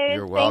 guys.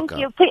 You're welcome.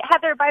 Thank you. Please,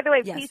 Heather, by the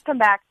way, please come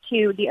back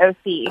to the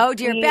OC. Oh,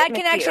 dear. Bad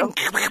connection.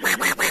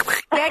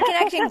 Bad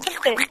connection.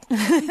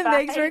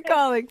 Thanks for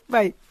calling.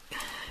 Bye.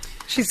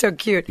 She's so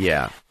cute.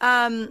 Yeah.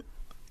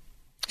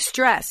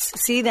 Stress.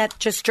 See, that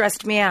just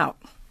stressed me out.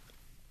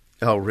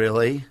 Oh,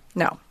 really?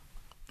 No,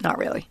 not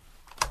really.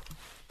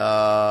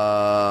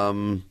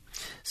 So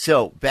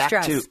back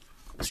to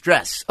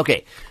stress.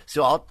 Okay.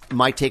 So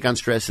my take on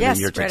stress and then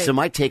your take. Ready. So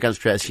my take on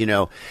stress,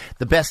 the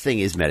best thing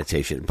is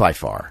meditation by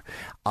far.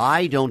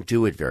 I don't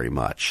do it very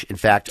much. In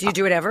fact, do you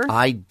do it ever?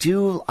 I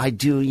do. I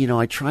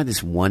try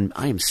this one.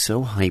 I am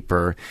so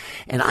hyper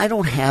and I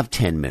don't have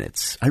 10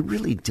 minutes. I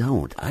really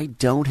don't. I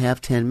don't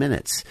have 10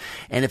 minutes.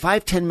 And if I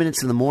have 10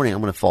 minutes in the morning,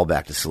 I'm going to fall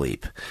back to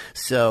sleep.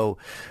 So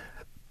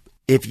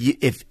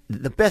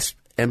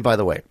and by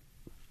the way,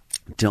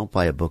 don't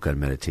buy a book on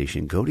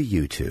meditation. Go to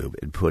YouTube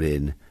and put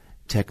in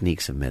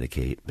techniques of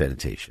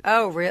meditation.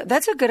 Oh, really?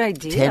 That's a good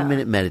idea.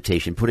 10-minute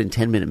meditation. Put in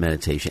 10-minute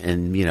meditation.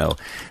 And,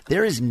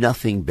 there is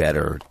nothing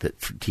better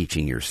for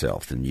teaching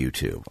yourself than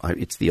YouTube.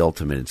 It's the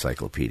ultimate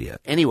encyclopedia.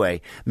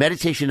 Anyway,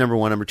 meditation, number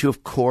 1. Number 2,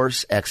 of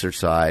course,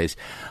 exercise.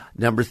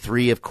 Number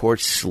 3, of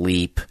course,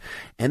 sleep.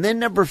 And then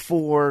number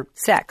 4,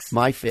 sex.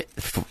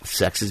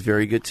 Sex is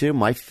very good, too.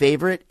 My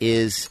favorite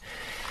is,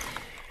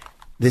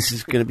 this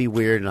is going to be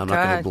weird, and I'm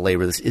not going to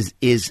belabor this,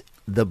 is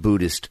the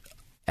Buddhist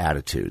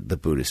attitude, the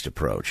Buddhist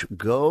approach.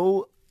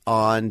 Go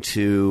on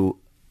to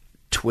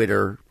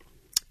Twitter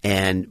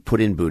and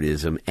put in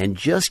Buddhism and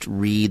just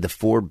read the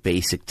 4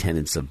 basic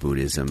tenets of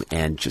Buddhism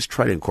and just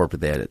try to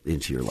incorporate that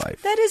into your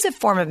life. That is a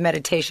form of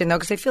meditation, though,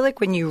 because I feel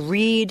like when you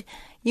read,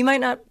 you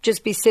might not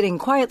just be sitting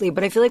quietly,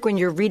 but I feel like when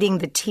you're reading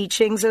the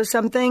teachings of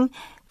something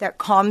that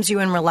calms you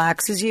and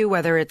relaxes you,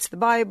 whether it's the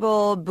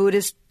Bible,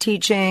 Buddhist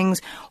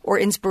teachings, or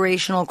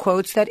inspirational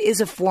quotes, that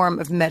is a form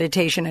of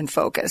meditation and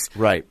focus.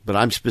 Right, but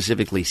I'm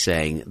specifically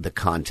saying the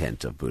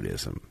content of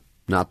Buddhism,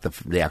 not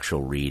the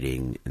actual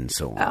reading and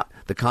so on.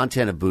 The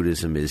content of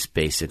Buddhism is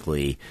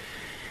basically,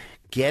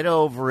 get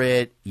over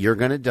it, you're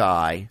going to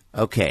die.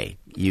 Okay,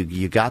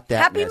 you got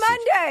that Happy message.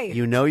 Monday!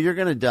 You know you're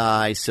going to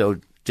die, so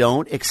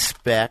don't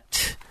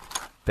expect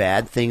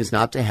bad things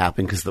not to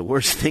happen, because the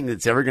worst thing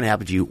that's ever going to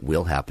happen to you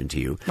will happen to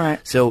you.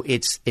 Right. So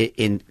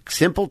in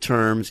simple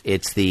terms,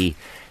 it's the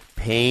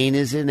pain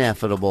is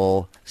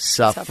inevitable,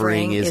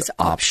 suffering is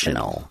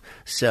optional.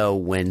 So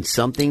when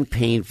something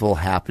painful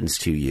happens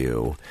to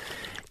you,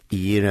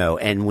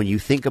 and when you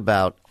think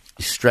about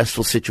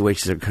stressful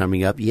situations that are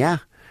coming up,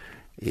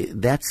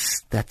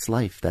 that's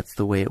life. That's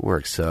the way it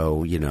works.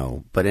 So,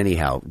 but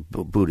anyhow,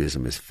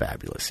 Buddhism is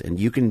fabulous. And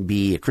you can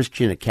be a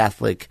Christian, a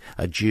Catholic,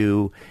 a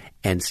Jew,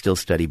 and still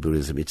study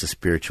Buddhism. It's a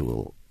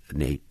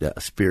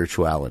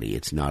spirituality.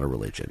 It's not a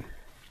religion.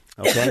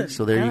 Okay,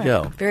 so there you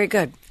go. Very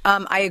good.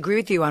 I agree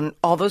with you on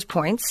all those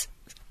points.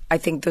 I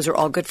think those are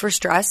all good for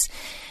stress.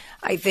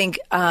 I think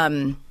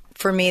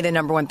for me, the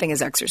number one thing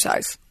is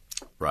exercise.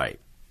 Right.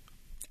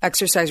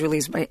 Exercise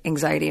relieves my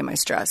anxiety and my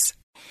stress.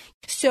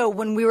 So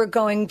when we were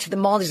going to the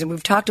Maldives, and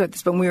we've talked about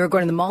this, but when we were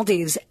going to the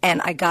Maldives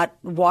and I got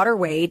water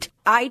weight,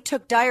 I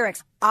took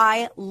Diurex.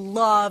 I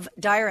love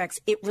Diurex.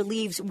 It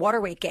relieves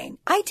water weight gain.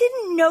 I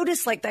didn't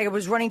notice that I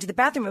was running to the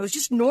bathroom. It was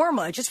just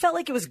normal. It just felt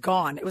like it was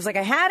gone. It was like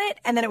I had it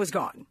and then it was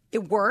gone.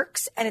 It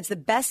works, and it's the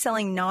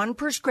best-selling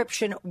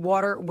non-prescription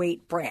water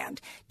weight brand.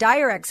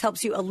 Diurex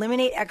helps you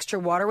eliminate extra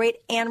water weight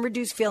and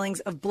reduce feelings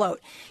of bloat.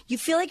 You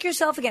feel like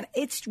yourself again.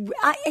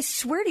 I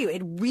swear to you,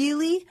 it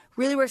really,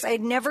 really works. I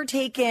had never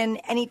taken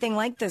anything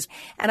like this,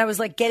 and I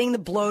was getting the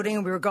bloating,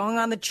 and we were going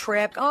on the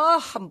trip.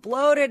 Oh, I'm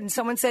bloated, and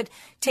someone said,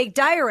 take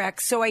Diurex,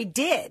 so I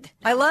did.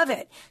 I love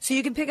it. So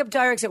you can pick up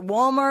Diurex at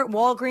Walmart,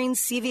 Walgreens,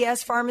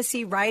 CVS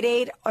Pharmacy, Rite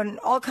Aid, and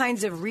all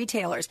kinds of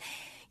retailers.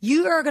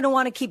 You are going to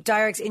want to keep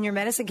Diurex in your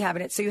medicine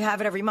cabinet so you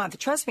have it every month.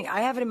 Trust me, I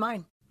have it in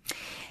mine.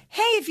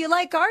 Hey, if you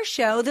like our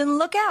show, then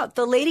look out.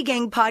 The Lady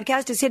Gang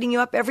podcast is hitting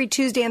you up every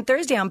Tuesday and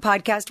Thursday on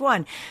Podcast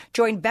One.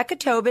 Join Becca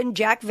Tobin,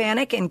 Jack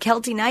Vanek, and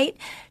Kelty Knight.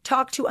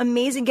 Talk to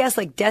amazing guests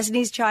like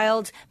Destiny's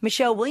Child,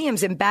 Michelle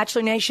Williams, and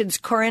Bachelor Nation's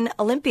Corinne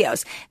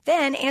Olympios.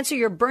 Then answer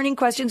your burning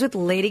questions with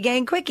Lady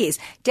Gang Quickies.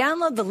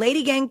 Download the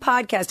Lady Gang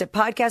podcast at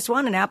Podcast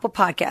One and Apple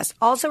Podcasts.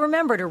 Also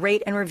remember to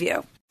rate and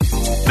review.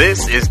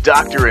 This is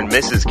Dr. and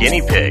Mrs.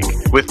 Guinea Pig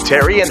with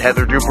Terry and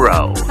Heather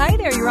Dubrow. Hi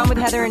there, you're on with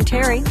Heather and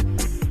Terry.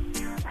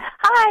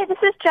 Hi, this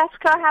is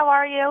Jessica. How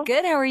are you?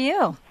 Good, how are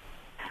you?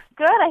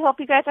 Good. I hope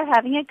you guys are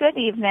having a good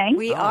evening.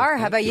 We are.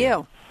 How about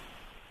you?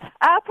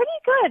 Pretty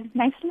good.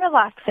 Nice and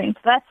relaxing,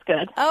 so that's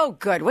good. Oh,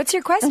 good. What's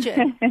your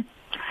question?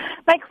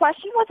 My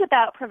question was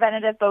about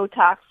preventative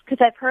Botox,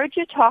 because I've heard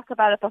you talk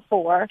about it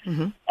before,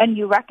 and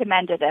you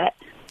recommended it.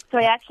 So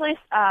I actually,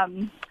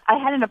 I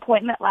had an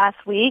appointment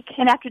last week,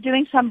 and after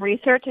doing some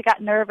research, I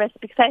got nervous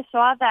because I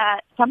saw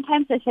that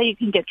sometimes they say you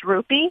can get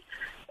droopy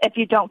if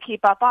you don't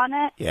keep up on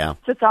it. Yeah.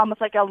 So it's almost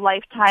like a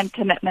lifetime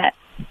commitment.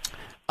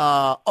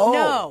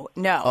 No,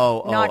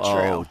 not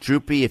true.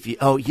 Droopy.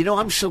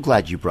 I'm so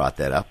glad you brought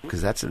that up,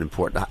 because that's an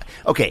important.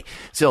 Okay,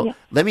 so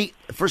let me.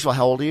 First of all,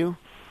 how old are you?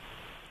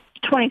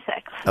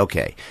 26.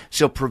 Okay,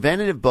 so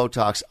preventative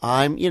Botox.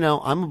 I'm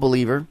a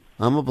believer.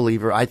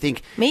 I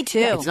think. Me too.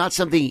 It's not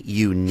something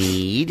you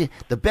need.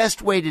 The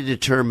best way to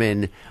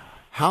determine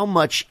how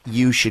much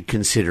you should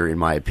consider, in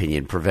my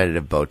opinion,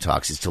 preventative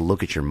Botox is to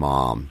look at your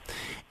mom.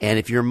 And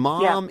if your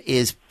mom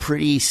is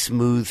pretty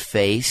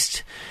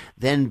smooth-faced,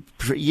 then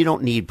you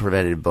don't need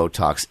preventative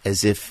Botox,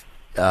 as if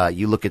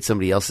you look at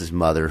somebody else's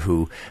mother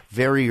who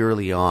very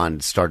early on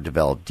started to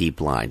develop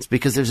deep lines,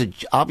 because there's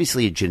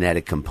obviously a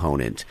genetic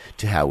component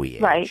to how we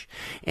age. Right.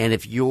 And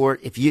if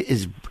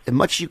as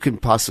much you can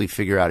possibly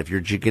figure out, if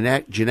your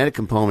genetic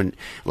component,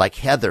 like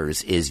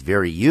Heather's, is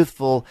very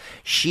youthful,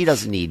 she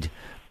doesn't need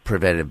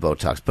preventative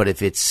Botox. But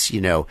if it's,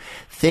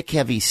 thick,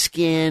 heavy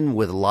skin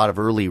with a lot of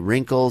early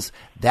wrinkles,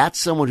 that's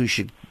someone who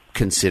should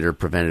consider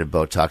preventative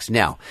Botox.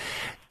 Now,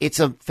 it's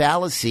a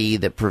fallacy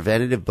that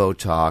preventative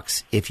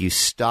Botox, if you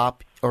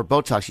stop, or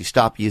Botox, you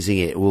stop using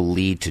it, it will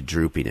lead to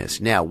droopiness.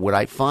 Now, what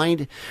I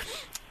find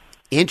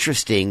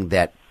interesting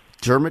that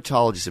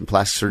dermatologists and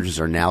plastic surgeons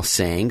are now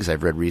saying, because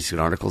I've read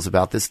recent articles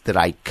about this, that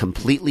I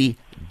completely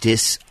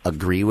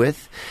disagree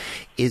with,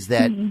 is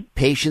that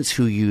patients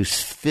who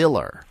use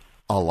filler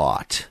a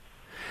lot,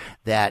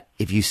 that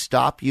if you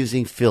stop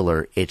using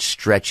filler, it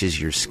stretches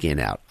your skin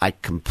out. I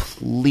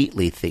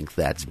completely think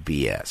that's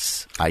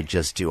BS. I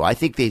just do. I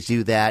think they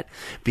do that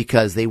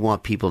because they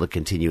want people to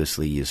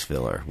continuously use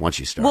filler once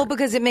you start. Well,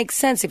 because it makes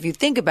sense. If you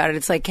think about it,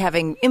 it's like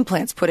having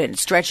implants put in. It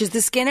stretches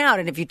the skin out.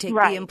 And if you take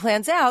the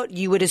implants out,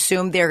 you would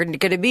assume they're going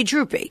to be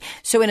droopy.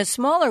 So in a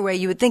smaller way,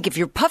 you would think if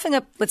you're puffing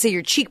up, let's say,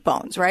 your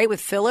cheekbones, right, with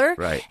filler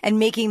and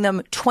making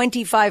them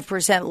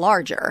 25%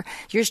 larger,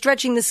 you're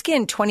stretching the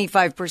skin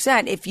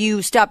 25%. If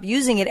you stop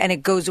using it and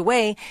it goes away,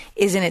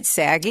 isn't it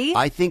saggy?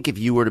 I think if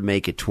you were to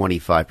make it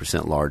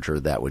 25% larger,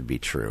 that would be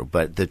true.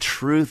 But the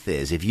truth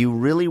is, if you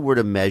really were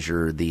to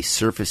measure the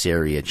surface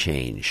area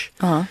change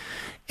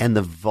and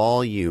the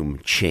volume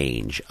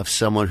change of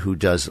someone who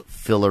does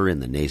filler in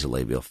the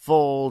nasolabial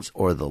folds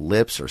or the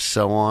lips or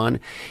so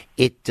on,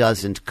 it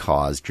doesn't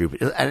cause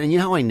drooping. And you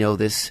know how I know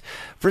this?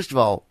 First of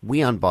all,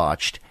 we on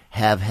Botched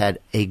have had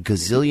a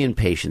gazillion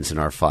patients in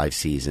our 5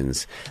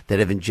 seasons that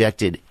have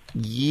injected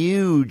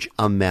huge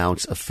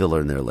amounts of filler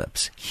in their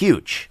lips.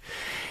 Huge.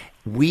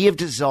 We have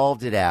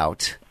dissolved it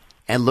out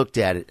and looked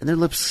at it, and their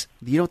lips,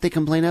 you know what they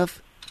complain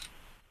of?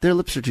 Their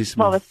lips are too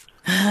small.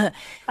 They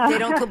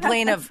don't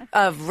complain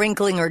of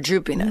wrinkling or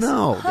droopiness.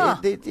 No,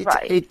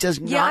 it does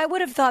not. Yeah, I would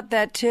have thought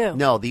that too.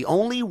 No, the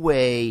only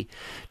way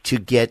to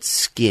get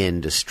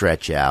skin to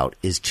stretch out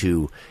is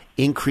to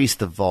increase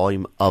the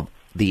volume of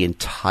the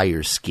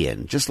entire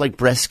skin. Just like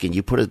breast skin,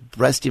 you put a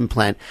breast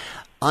implant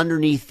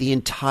underneath the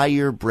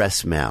entire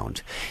breast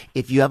mound.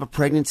 If you have a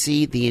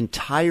pregnancy, the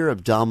entire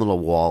abdominal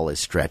wall is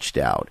stretched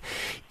out.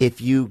 If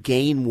you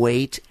gain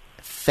weight,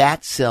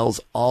 fat cells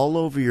all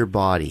over your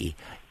body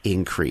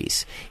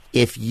increase.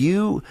 If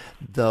you,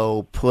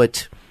 though,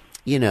 put,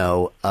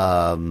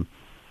 a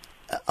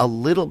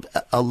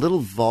little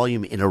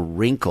volume in a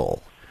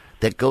wrinkle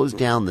that goes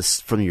down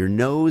from your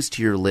nose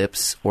to your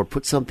lips, or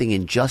put something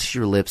in just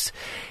your lips,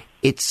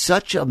 it's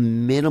such a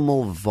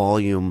minimal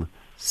volume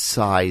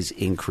size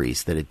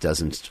increase that it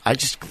doesn't. I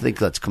just think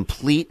that's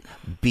complete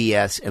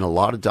BS, and a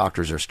lot of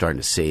doctors are starting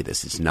to say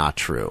this. It's not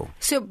true.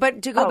 So,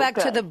 but to go back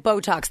to the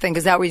Botox thing,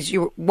 because that was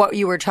what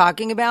you were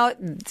talking about.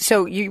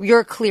 So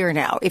you're clear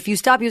now. If you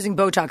stop using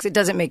Botox, it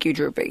doesn't make you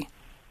droopy.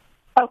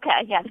 Okay,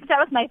 yeah, because that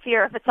was my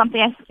fear. If it's something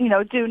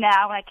I, do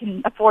now and I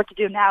can afford to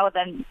do now,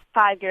 then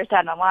 5 years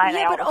down the line,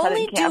 I all of a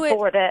sudden can't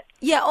afford it.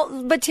 Yeah,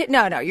 but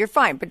no, you're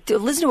fine. But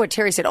listen to what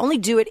Terry said. Only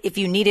do it if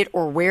you need it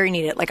or where you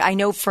need it. Like, I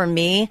know for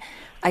me,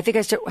 I think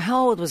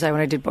how old was I when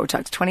I did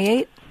Botox?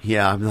 28?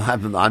 Yeah, I'm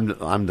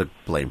the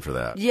blame for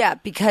that. Yeah,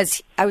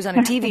 because I was on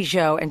a TV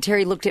show and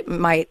Terry looked at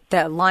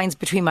the lines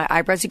between my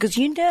eyebrows. He goes,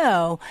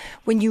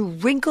 when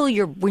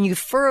you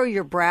furrow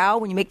your brow,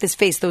 when you make this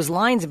face, those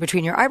lines in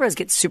between your eyebrows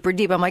get super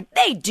deep. I'm like,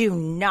 they do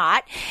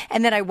not.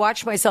 And then I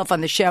watched myself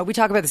on the show. We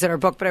talk about this in our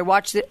book, but I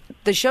watched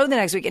the show the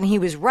next week and he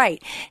was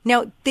right.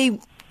 Now,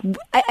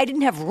 I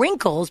didn't have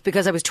wrinkles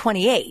because I was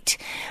 28,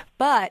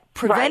 but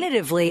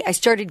preventatively, I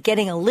started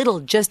getting a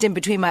little just in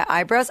between my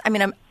eyebrows. I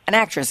mean, I'm an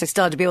actress. I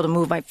still had to be able to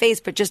move my face,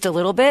 but just a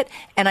little bit,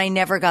 and I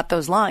never got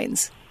those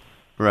lines.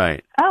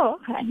 Right. Oh,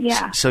 okay,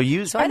 yeah. So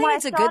I think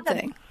it's a good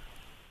thing.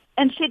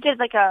 And she did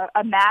like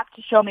a map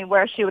to show me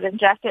where she would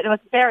inject it. It was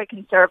very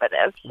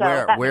conservative.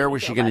 So where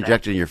was she going to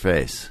inject it in your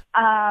face?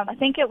 I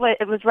think it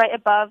was right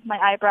above my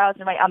eyebrows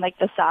and right on like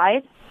the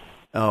side.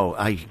 Oh,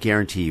 I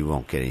guarantee you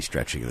won't get any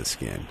stretching of the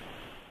skin.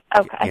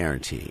 Okay.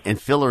 Guarantee.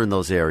 And filler in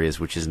those areas,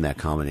 which isn't that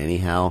common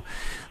anyhow,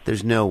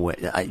 there's no way.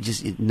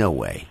 No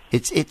way.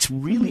 It's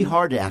really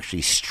hard to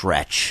actually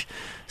stretch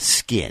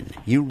skin.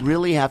 You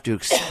really have to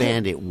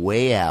expand it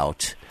way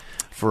out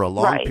for a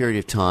long period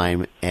of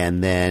time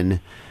and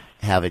then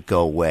have it go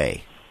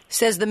away.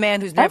 Says the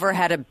man who's never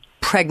had a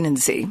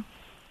pregnancy.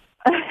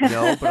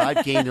 No, but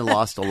I've gained and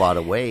lost a lot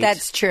of weight.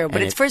 That's true.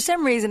 But it's for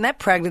some reason, that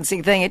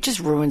pregnancy thing, it just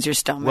ruins your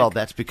stomach. Well,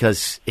 that's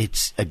because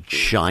it's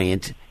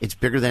it's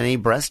bigger than any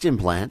breast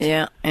implant.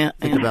 Yeah.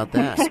 Think about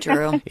that. It's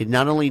true. It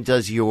not only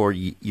does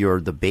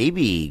the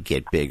baby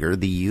get bigger,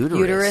 the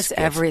uterus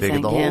gets everything,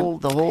 bigger,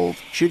 the whole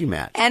shooting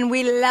match. And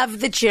we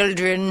love the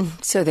children,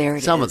 so there it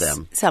is. Some of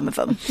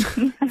them.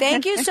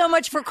 Thank you so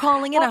much for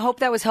calling in. I hope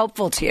that was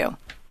helpful to you.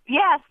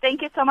 Yes,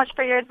 thank you so much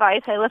for your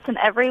advice. I listen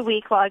every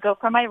week while I go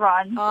for my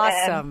run.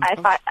 Awesome.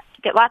 And I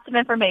get lots of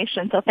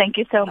information, so thank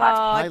you so much.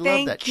 I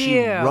love that she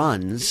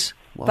runs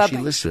while she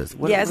listens.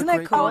 Isn't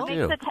that cool?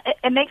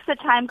 It makes the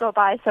time go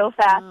by so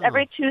fast.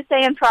 Every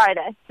Tuesday and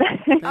Friday.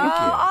 Thank you.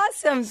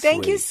 Awesome.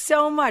 Thank you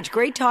so much.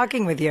 Great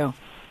talking with you.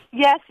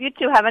 Yes, you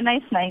too. Have a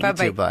nice night.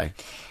 Bye-bye. You too, bye.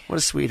 What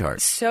a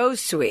sweetheart. So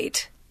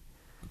sweet.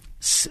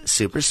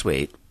 Super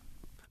sweet.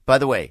 By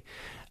the way,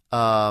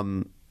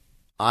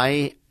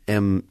 I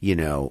am,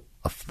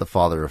 the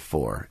father of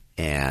 4,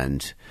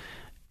 and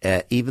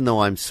even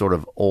though I'm sort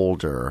of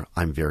older,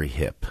 I'm very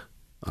hip.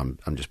 I'm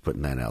just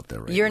putting that out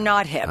there right You're now.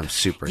 Not hip. I'm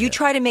super You hip.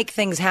 try to make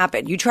things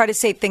happen. You try to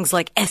say things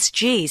like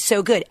SG,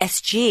 so good,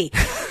 SG.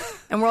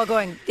 And we're all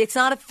going, it's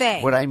not a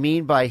thing. What I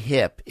mean by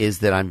hip is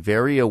that I'm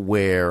very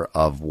aware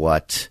of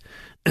what,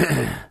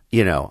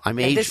 I'm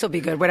age. This will be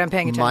good when I'm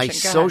paying attention. My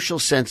social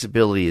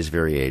sensibility is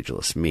very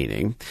ageless,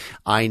 meaning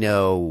I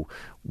know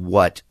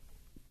what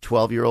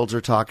 12-year-olds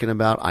are talking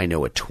about. I know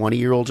what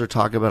 20-year-olds are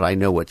talking about. I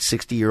know what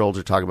 60-year-olds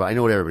are talking about. I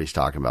know what everybody's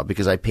talking about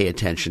because I pay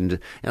attention to,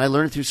 and I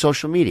learn it through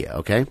social media,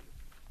 okay?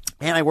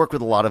 And I work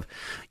with a lot of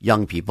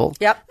young people.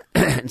 Yep.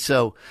 And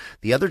so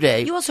the other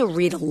day, you also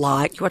read a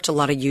lot. You watch a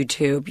lot of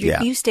YouTube.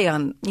 You stay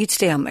on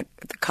the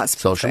cusp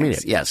social of media.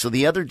 Yeah. So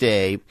the other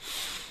day,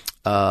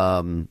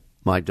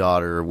 my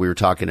daughter, we were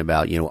talking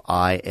about,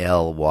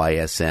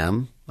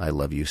 ILYSM. I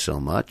love you so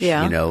much.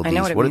 Yeah. I know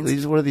what it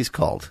means. What are these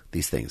called?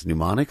 These things?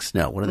 Mnemonics?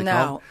 No. What are they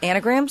called? No.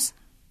 Anagrams?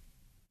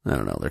 I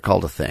don't know. They're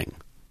called a thing.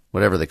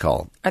 Whatever they call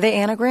them. Are they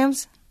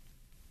anagrams?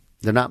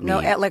 They're not No,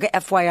 like a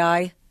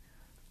FYI?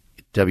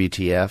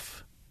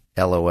 WTF?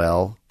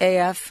 LOL?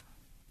 AF?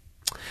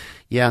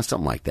 Yeah,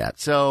 something like that.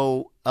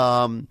 So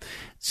I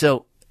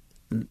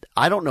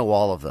don't know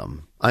all of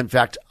them. In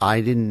fact,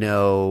 I didn't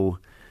know,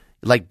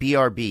 like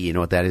BRB. You know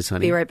what that is,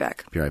 honey? Be right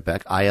back. Be right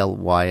back.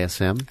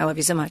 ILYSM. I love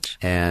you so much.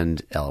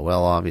 And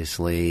LOL,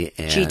 obviously.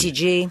 And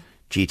GTG.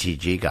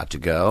 GTG got to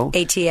go.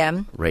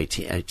 ATM.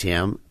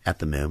 ATM at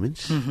the moment.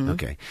 Mm-hmm.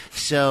 Okay.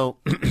 So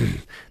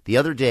the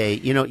other day,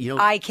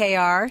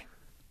 IKR.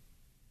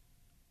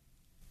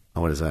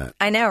 Oh, what is that?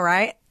 I know,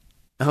 right?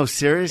 Oh,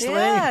 seriously?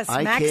 Yes.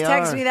 IKR. Max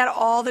texts me that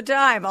all the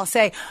time. I'll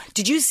say,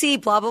 did you see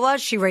blah, blah, blah?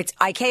 She writes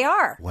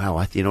IKR.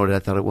 Wow. You know what I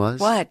thought it was?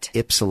 What?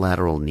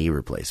 Ipsilateral knee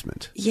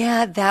replacement.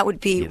 Yeah, that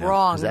would be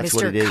wrong, that's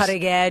what it Mr. is.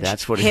 Cutting Edge,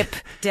 That's what hip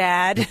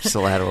dad.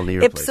 Ipsilateral knee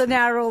replacement.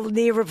 Ipsilateral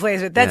knee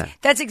replacement.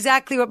 That's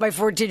exactly what my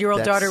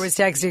 14-year-old daughter was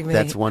texting me.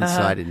 That's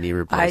one-sided knee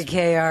replacement.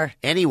 IKR.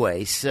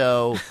 Anyway,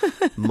 so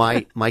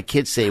my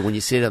kids say, when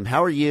you say to them,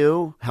 how are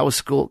you? How was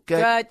school?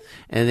 Good.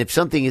 And if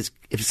something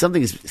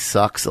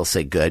sucks, they'll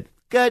say good.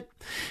 Good.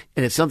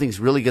 And if something's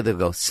really good, they'll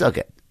go, so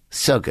good.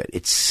 So good.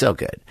 It's so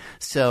good.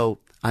 So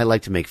I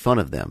like to make fun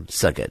of them.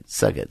 So good.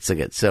 So good. So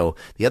good. So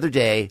the other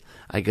day,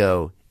 I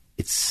go,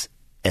 it's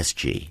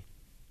SG.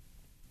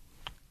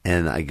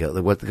 And I go,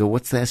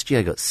 what's the SG?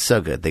 I go, so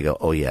good. They go,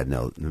 oh, yeah,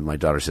 no. And my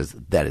daughter says,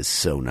 that is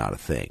so not a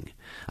thing.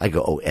 I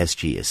go, oh,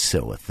 SG is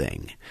so a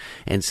thing.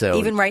 And so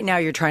even right now,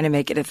 you're trying to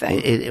make it a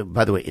thing.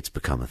 By the way, it's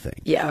become a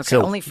thing. Yeah, okay.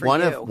 So only for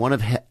you. One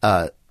of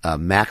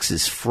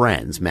Max's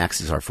friends, Max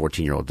is our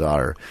 14-year-old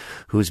daughter,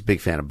 who's a big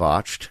fan of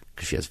Botched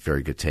because she has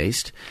very good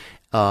taste,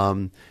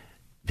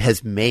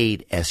 has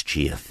made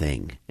SG a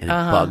thing, and it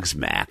bugs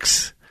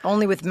Max.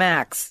 Only with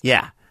Max.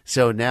 Yeah.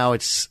 So now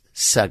it's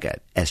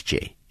Sugut,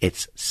 SG.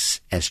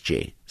 It's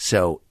SG.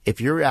 So if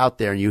you're out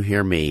there and you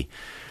hear me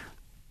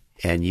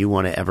and you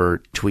want to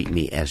ever tweet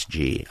me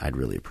SG, I'd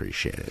really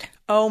appreciate it.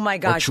 Oh, my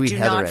gosh. Do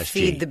not SG.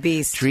 feed the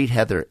beast. Tweet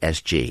Heather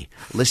SG.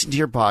 Listen to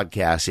your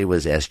podcast. It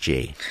was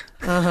SG.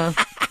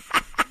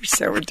 You're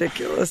so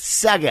ridiculous.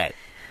 Sugut.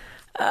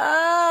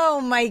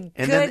 Oh, my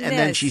goodness. And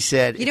then she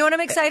said, you know what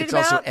I'm excited about?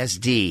 It's also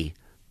SD.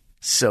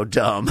 So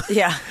dumb.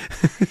 Yeah.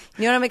 You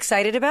know what I'm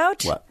excited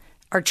about? What?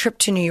 Our trip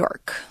to New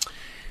York.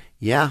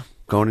 Yeah,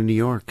 going to New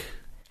York.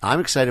 I'm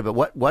excited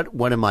about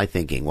what am I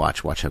thinking?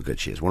 Watch how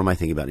good she is. What am I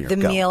thinking about New York?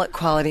 The meal at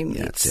Quality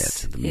Meats.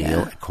 That's it. The meal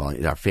at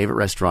Quality. Our favorite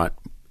restaurant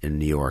in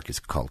New York is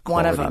called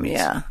Quality One of them,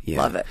 Meats.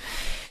 yeah. Love it.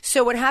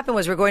 So what happened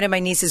was we're going to my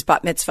niece's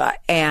bat mitzvah,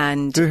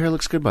 and your hair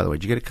looks good, by the way.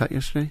 Did you get it cut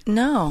yesterday?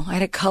 No, I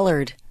had it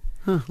colored.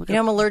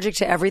 I'm allergic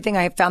to everything.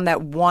 I found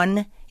that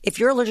one. If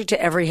you're allergic to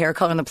every hair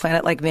color on the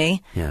planet like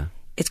me, yeah.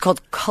 It's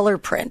called color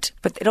print,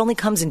 but it only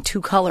comes in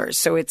 2 colors.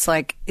 So it's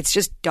like, it's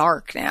just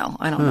dark now.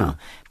 I don't know.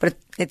 But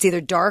it's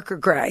either dark or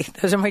gray.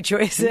 Those are my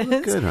choices. You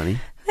look good, honey.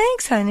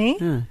 Thanks, honey.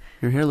 Yeah.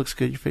 Your hair looks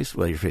good. Your face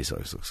always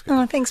looks good.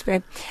 Oh, thanks,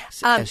 babe.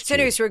 So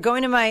anyways, we're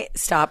going to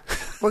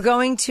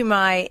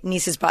my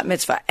niece's bat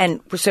mitzvah.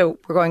 And so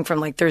we're going from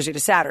like Thursday to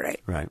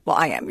Saturday. Right. Well,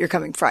 I am. You're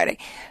coming Friday.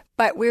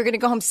 But we're going to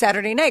go home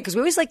Saturday night because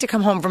we always like to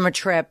come home from a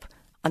trip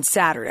on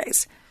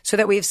Saturdays, so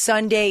that we have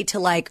Sunday to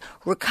like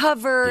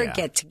recover,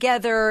 get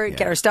together,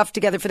 get our stuff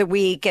together for the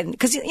week. And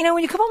because,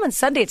 when you come home on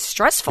Sunday, it's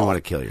stressful. You want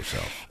to kill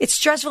yourself. It's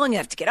stressful and you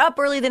have to get up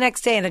early the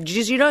next day. And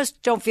you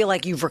just don't feel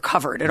like you've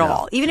recovered at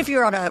all. Even if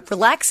you're on a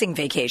relaxing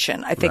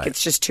vacation, I think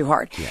it's just too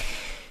hard. Yeah.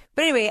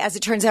 But anyway, as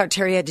it turns out,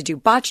 Terry had to do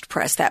botched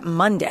press that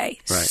Monday.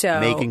 Right. So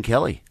Megan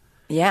Kelly.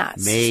 Yeah.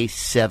 May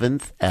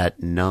 7th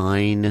at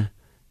 9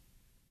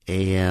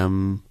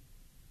 a.m.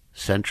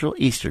 Central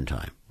Eastern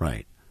Time.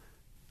 Right.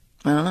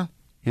 I don't know.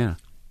 Yeah.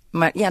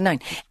 9.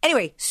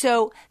 Anyway,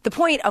 so the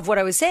point of what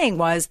I was saying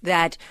was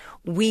that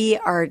we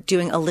are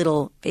doing a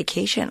little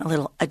vacation, a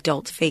little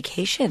adult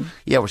vacation.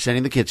 Yeah, we're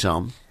sending the kids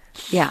home.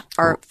 Yeah.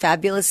 Our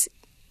fabulous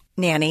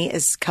nanny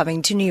is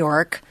coming to New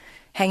York,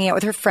 hanging out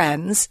with her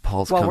friends.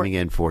 Paul's coming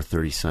in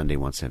 4:30 Sunday,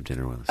 wants to have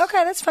dinner with us.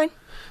 Okay, that's fine.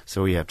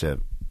 So we have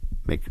to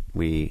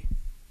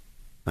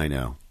I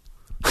know.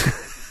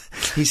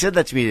 He said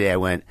that to me today. I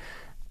went,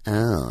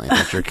 oh, I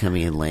thought you were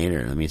coming in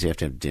later. That means we have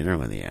to have dinner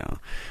with you.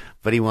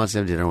 But he wants to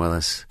have dinner with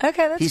us.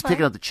 Okay, that's He's fine.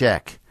 picking up the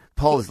check.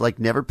 Paul has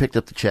never picked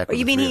up the check.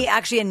 You mean he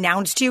actually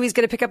announced to you he's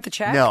going to pick up the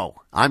check? No,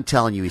 I'm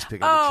telling you he's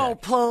picking up the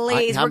check. Oh,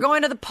 please. We're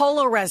going to the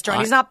Polo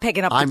restaurant. He's not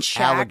picking up the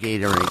check. I'm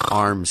alligatoring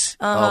arms.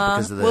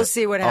 Because of the, we'll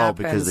see what happens.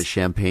 because the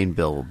champagne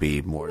bill will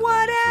be more than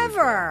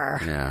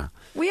whatever. Yeah.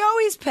 We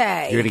always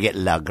pay. You're going to get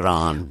La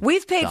Grande.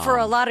 We've paid for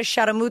a lot of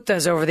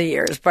sharamutas over the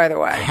years, by the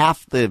way.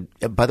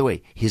 By the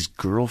way, his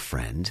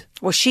girlfriend.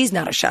 Well, she's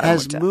not a sharamuta.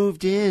 Has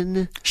moved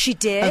in. She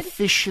did?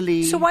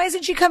 Officially. So why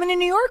isn't she coming to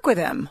New York with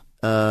him?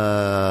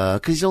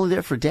 Because he's only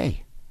there for a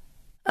day.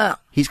 Oh.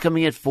 He's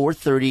coming at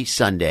 4:30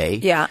 Sunday.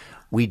 Yeah.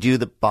 We do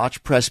the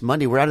botch press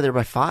Monday. We're out of there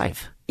by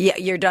 5. Yeah,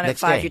 you're done at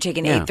 5. Day. You're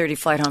taking an 8:30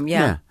 flight home.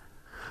 Yeah.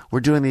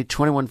 We're doing the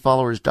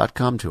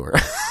 21followers.com tour.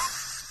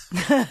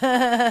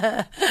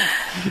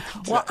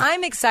 Well,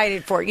 I'm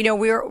excited for it. You know,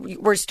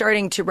 we're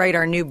starting to write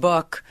our new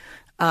book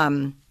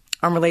on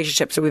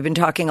relationships. So we've been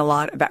talking a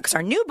lot about, because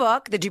our new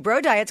book, The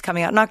Dubrow Diet's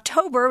coming out in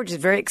October, which is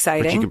very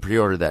exciting. But you can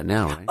pre-order that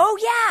now, right? Oh,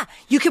 yeah.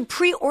 You can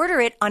pre-order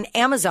it on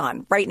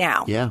Amazon right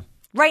now. Yeah.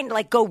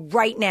 Right, go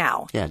right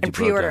now and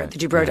pre-order the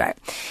Dubrow Diet.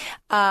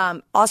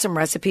 Awesome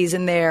recipes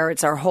in there.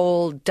 It's our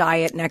whole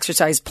diet and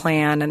exercise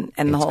plan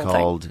and the whole thing. It's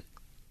called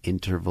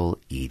Interval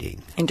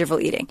Eating. Interval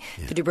Eating,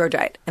 the Dubrow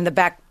Diet. And the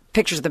back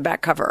pictures of the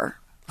back cover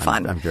are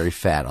fun. I'm very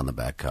fat on the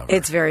back cover.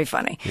 It's very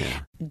funny.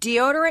 Yeah.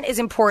 Deodorant is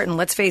important.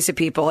 Let's face it,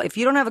 people. If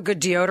you don't have a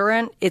good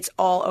deodorant, it's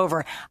all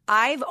over.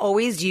 I've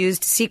always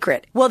used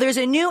Secret. Well, there's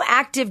a new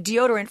active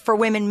deodorant for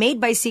women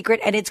made by Secret,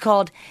 and it's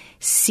called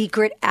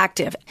Secret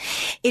Active.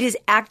 It is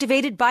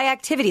activated by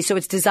activity, so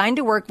it's designed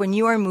to work when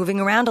you are moving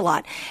around a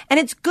lot.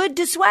 And it's good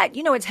to sweat.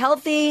 You know, it's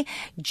healthy,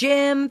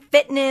 gym,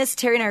 fitness.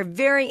 Terry and I are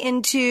very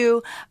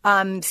into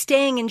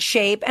staying in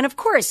shape. And of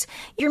course,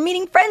 you're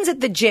meeting friends at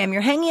the gym.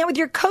 You're hanging out with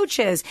your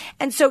coaches.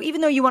 And so even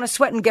though you want to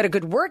sweat and get a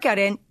good workout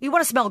in, you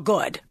want to smell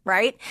good,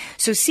 right?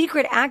 So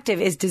Secret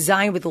Active is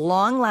designed with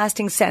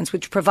long-lasting scents,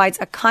 which provides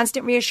a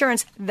constant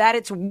reassurance that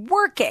it's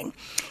working.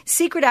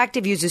 Secret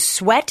Active uses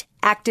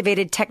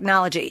sweat-activated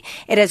technology.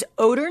 It has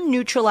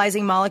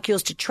odor-neutralizing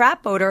molecules to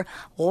trap odor,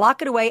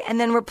 lock it away, and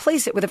then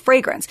replace it with a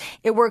fragrance.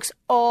 It works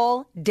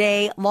all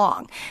day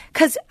long.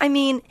 Because, I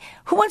mean,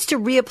 who wants to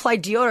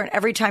reapply deodorant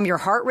every time your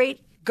heart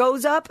rate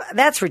goes up?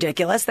 That's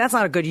ridiculous. That's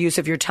not a good use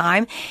of your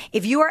time.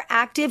 If you are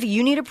active,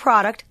 you need a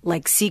product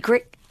like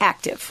Secret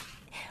Active.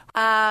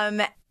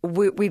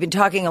 We've been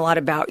talking a lot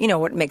about, you know,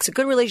 what makes a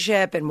good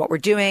relationship and what we're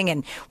doing.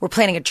 And we're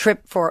planning a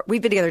trip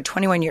we've been together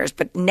 21 years,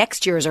 but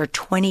next year is our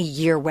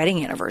 20-year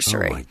wedding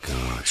anniversary. Oh, my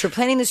gosh. So we're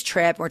planning this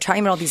trip. We're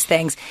talking about all these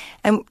things.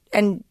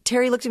 And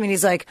Terry looked at me and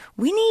he's like,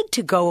 we need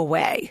to go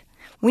away.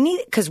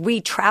 Because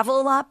we travel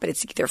a lot, but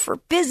it's either for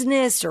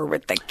business or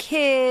with the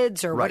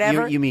kids or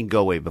whatever. You mean go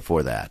away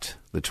before that,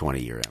 the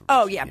 20-year anniversary?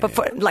 Oh, yeah,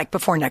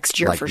 before next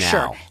year for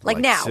sure. Like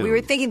now. Soon. We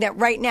were thinking that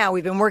right now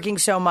we've been working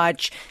so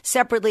much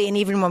separately, and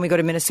even when we go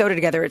to Minnesota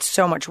together, it's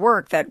so much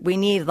work that we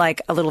need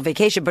like a little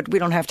vacation, but we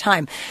don't have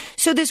time.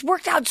 So this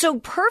worked out so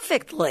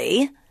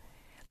perfectly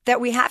that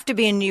we have to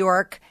be in New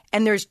York,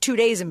 and there's 2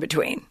 days in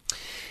between.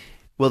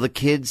 Well, the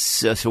kids,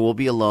 so we'll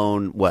be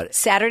alone, what?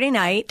 Saturday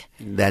night.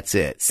 That's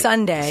it.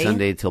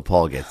 Sunday till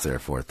Paul gets there,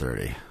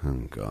 4:30. Oh,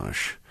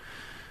 gosh.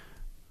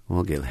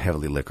 We'll get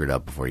heavily liquored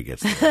up before he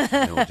gets there.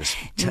 We'll just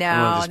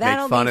that'll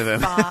make fun be of him.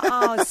 Fun.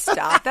 Oh,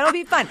 stop. That'll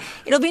be fun.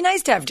 It'll be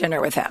nice to have dinner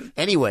with him.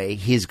 Anyway,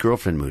 his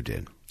girlfriend moved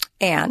in.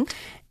 And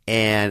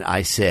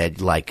I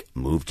said,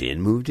 moved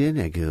in?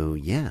 I go,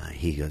 yeah.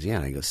 He goes, yeah.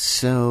 And I go,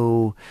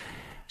 so...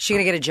 She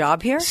going to get a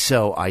job here?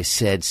 So I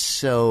said,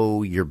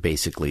 so you're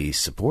basically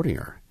supporting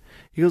her.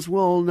 He goes,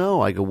 well, no.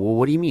 I go, well,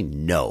 what do you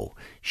mean, no?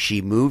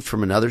 She moved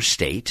from another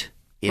state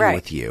in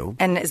with you.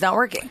 And it's not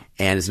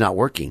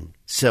working.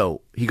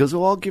 So he goes,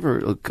 well, I'll give her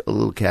a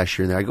little cash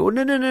here and there. I go,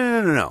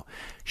 no.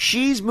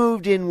 She's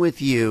moved in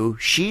with you.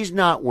 She's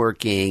not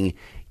working.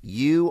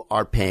 You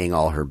are paying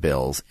all her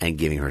bills and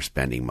giving her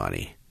spending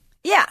money.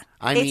 Yeah.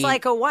 It's mean,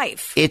 like a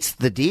wife. It's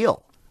the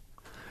deal.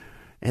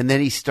 And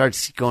then he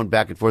starts going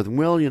back and forth.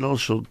 Well,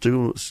 she'll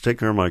take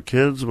care of my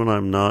kids when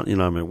I'm not,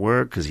 I'm at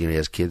work because, he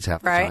has kids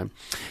half the time.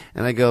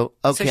 And I go,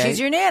 okay. So she's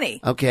your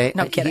nanny. Okay.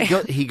 No, I'm kidding.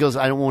 He goes,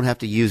 I won't have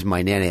to use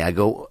my nanny. I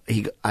go,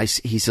 he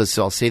says,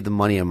 so I'll save the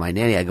money on my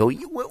nanny. I go,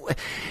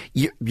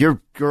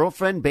 your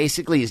girlfriend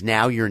basically is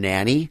now your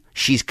nanny.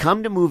 She's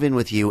come to move in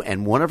with you,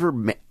 and one of her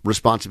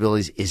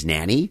responsibilities is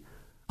nanny.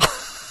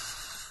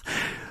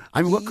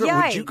 I mean, what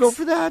girl, would you go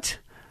for that?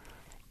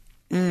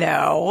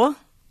 No.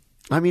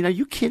 I mean, are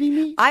you kidding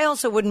me? I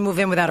also wouldn't move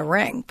in without a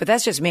ring, but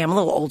that's just me. I'm a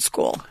little old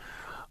school.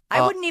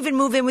 I wouldn't even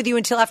move in with you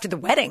until after the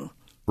wedding.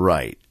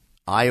 Right.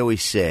 I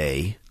always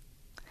say,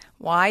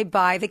 why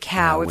buy the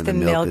cow if the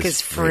milk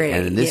is free?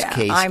 And in this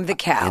case, I'm the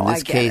cow. In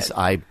this case,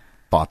 I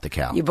bought the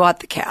cow. You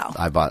bought the cow.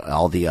 I bought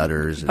all the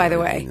udders. By the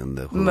way, and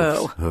the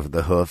moo.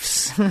 The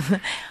hoofs.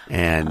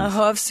 And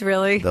hoofs,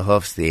 really? The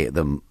hoofs,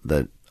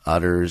 the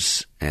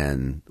udders,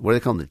 and what do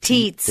they call them? The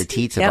teats. The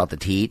teats, about the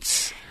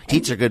teats.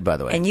 Teats are good, by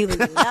the way. And you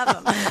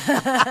love them.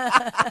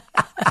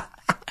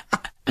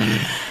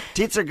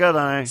 Teats are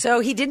good, So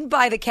he didn't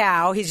buy the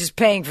cow. He's just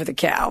paying for the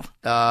cow.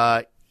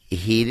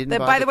 He didn't.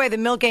 By the way, the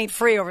milk ain't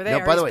free over there.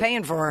 No, by the he's way,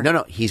 paying for her.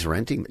 No, he's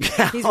renting the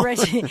cow.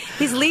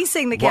 He's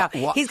leasing the cow.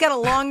 He's got a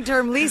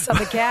long-term lease on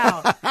the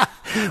cow.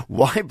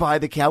 Why buy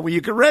the cow when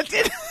you can rent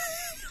it?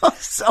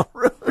 So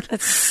rude.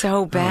 That's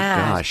so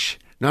bad. Oh, gosh.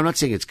 No, I'm not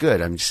saying it's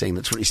good. I'm just saying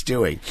that's what he's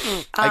doing.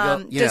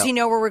 Does he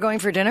know where we're going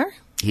for dinner?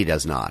 He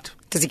does not.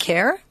 Does he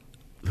care?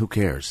 Who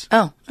cares?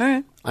 Oh, all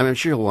right. I mean, I'm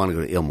sure he'll want to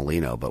go to Il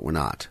Molino, but we're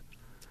not.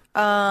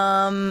 No,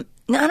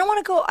 I don't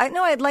want to go.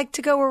 I'd like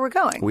to go where we're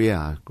going. Well,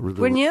 yeah.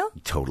 Wouldn't you?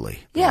 Totally.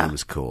 Yeah. It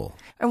was cool.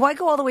 And why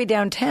go all the way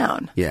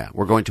downtown? Yeah.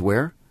 We're going to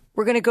where?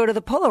 We're going to go to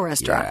the Polo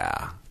restaurant.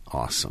 Yeah.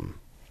 Awesome.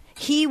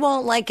 He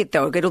won't like it,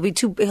 though.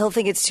 He'll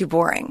think it's too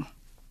boring.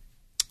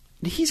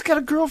 He's got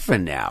a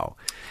girlfriend now.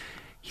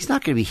 He's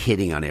not going to be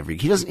hitting on every.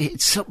 He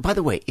doesn't. By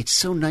the way, it's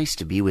so nice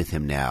to be with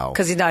him now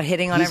because he's not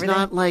hitting on everything. He's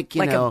not like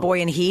a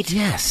boy in heat.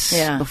 Yes.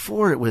 Yeah.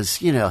 Before it was,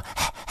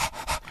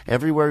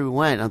 everywhere we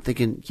went, I'm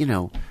thinking,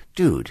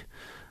 dude,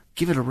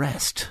 give it a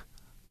rest.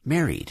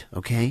 Married,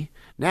 okay?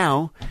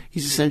 Now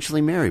he's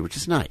essentially married, which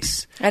is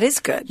nice. That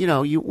is good.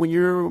 When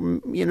you're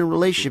in a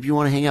relationship, you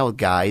want to hang out with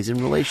guys in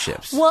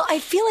relationships. Well, I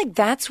feel like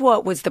that's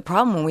what was the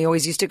problem when we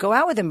always used to go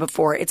out with him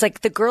before. It's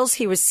like the girls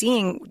he was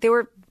seeing, they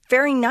were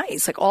very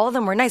nice. Like all of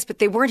them were nice, but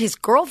they weren't his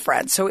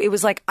girlfriends. So it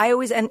was like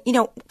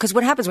because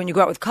what happens when you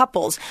go out with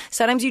couples,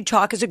 sometimes you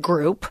talk as a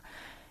group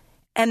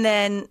and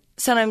then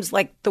sometimes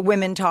like the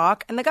women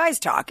talk and the guys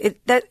talk.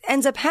 That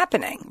ends up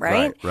happening,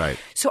 right? Right.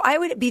 So I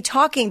would be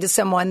talking to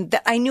someone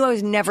that I knew I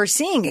was never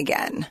seeing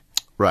again.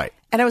 Right.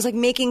 And I was like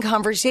making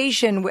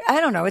conversation. I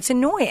don't know. It's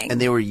annoying.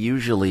 And they were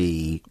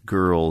usually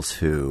girls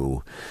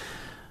who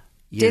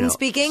didn't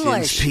speak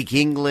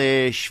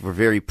English, were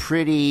very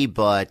pretty,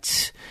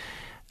 but...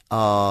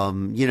 I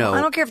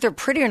don't care if they're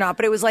pretty or not,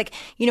 but it was like,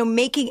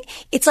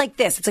 it's like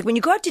this. It's like when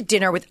you go out to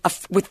dinner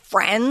with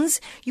friends,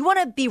 you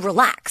want to be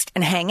relaxed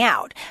and hang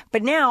out.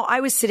 But now I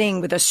was sitting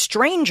with a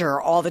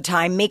stranger all the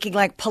time, making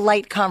like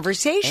polite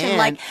conversation,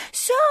 like,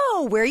 so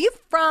where are you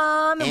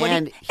from?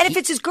 And if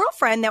it's his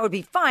girlfriend, that would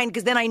be fine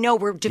because then I know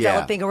we're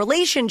developing a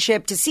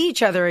relationship to see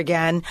each other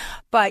again.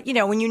 But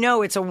when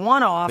it's a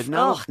one-off,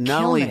 not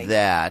only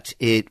that,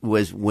 it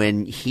was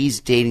when he's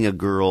dating a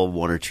girl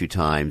one or two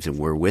times and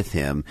we're with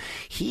him,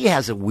 he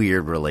has a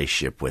weird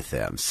relationship with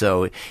them.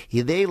 So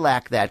they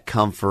lack that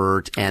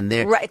comfort and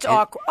they're right. It's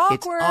awkward.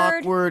 It's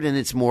awkward and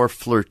it's more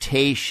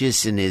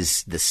flirtatious. And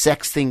is the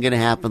sex thing going to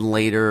happen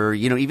later?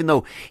 Even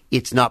though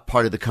it's not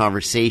part of the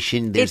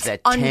conversation, there's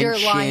that tension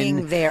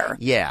underlying there.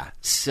 Yeah.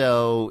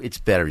 So it's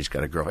better he's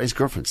got a girlfriend. His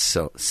girlfriend's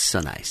so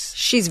nice.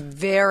 She's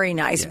very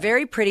nice,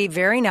 very pretty,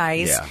 very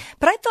nice. Yeah.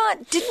 But I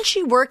thought, didn't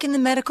she work in the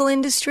medical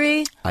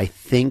industry? I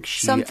think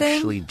she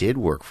actually did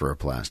work for a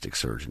plastic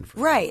surgeon.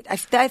 Right. I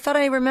thought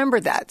I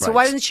remembered that. So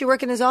why doesn't she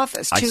work in his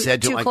office?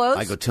 Too close?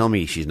 I go, tell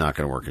me she's not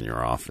going to work in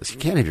your office. You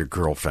can't have your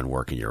girlfriend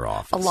work in your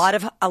office.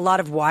 A lot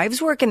of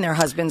wives work in their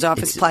husband's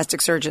office,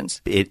 plastic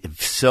surgeons.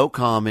 It's so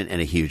common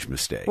and a huge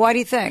mistake. Why do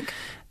you think?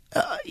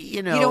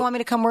 You don't want me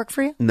to come work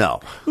for you? No.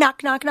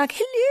 Knock, knock, knock.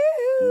 Hello.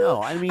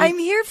 No, I mean, I'm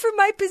here for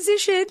my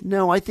position.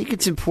 No, I think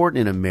it's important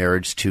in a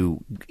marriage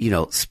to,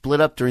 split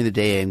up during the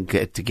day and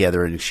get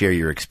together and share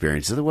your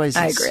experience. Otherwise,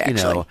 I agree,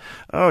 actually.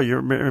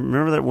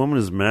 Remember that woman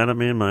who's mad at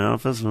me in my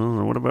office?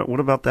 What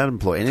about that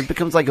employee? And it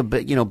becomes like a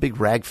big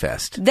rag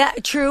fest.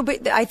 That true,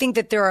 but I think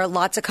that there are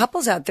lots of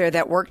couples out there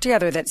that work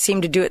together that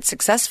seem to do it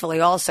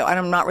successfully also. And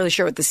I'm not really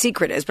sure what the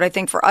secret is, but I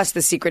think for us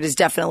the secret is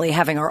definitely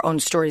having our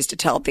own stories to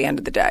tell at the end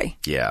of the day.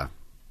 Yeah.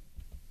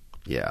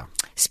 Yeah.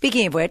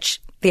 Speaking of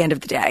which, the end of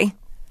the day,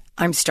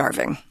 I'm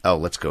starving. Oh,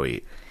 let's go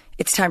eat.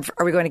 It's time for.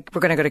 We're going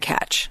to go to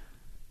Catch.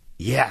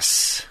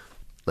 Yes.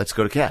 Let's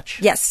go to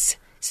Catch. Yes.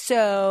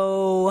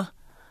 So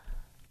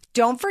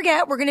don't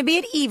forget, we're going to be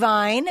at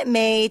Evine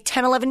May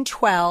 10, 11,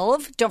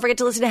 12. Don't forget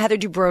to listen to Heather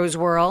Dubrow's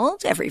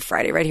World every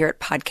Friday right here at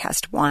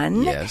Podcast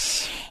One.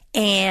 Yes.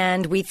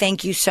 And we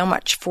thank you so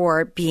much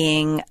for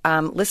being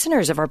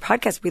listeners of our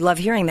podcast. We love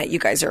hearing that you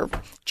guys are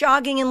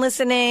jogging and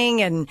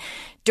listening and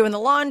doing the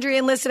laundry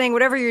and listening,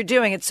 whatever you're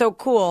doing. It's so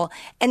cool.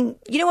 And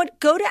you know what?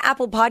 Go to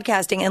Apple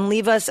Podcasting and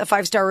leave us a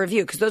 5-star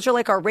review because those are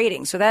like our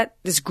ratings. So that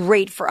is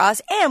great for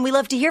us. And we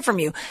love to hear from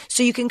you.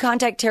 So you can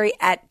contact Terry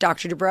at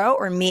Dr. Dubrow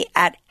or me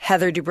at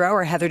Heather Dubrow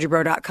or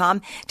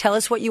heatherdubrow.com. Tell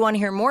us what you want to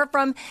hear more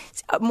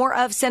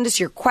of. Send us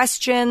your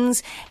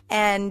questions.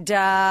 And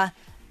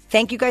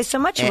thank you guys so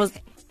much.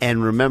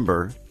 And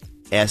remember,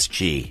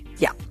 SG.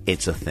 Yeah.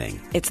 It's a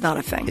thing. It's not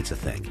a thing. It's a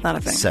thing. Not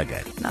a thing. So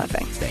good. Not a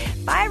thing.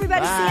 Thing. Bye,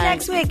 everybody. Bye. See you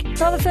next week. It's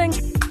not a thing.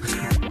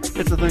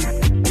 It's a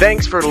thing.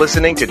 Thanks for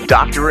listening to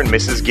Dr. and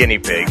Mrs. Guinea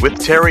Pig with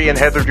Terry and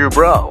Heather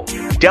Dubrow.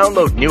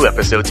 Download new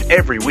episodes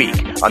every week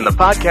on the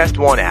Podcast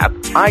One app,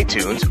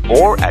 iTunes,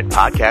 or at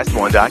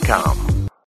podcastone.com.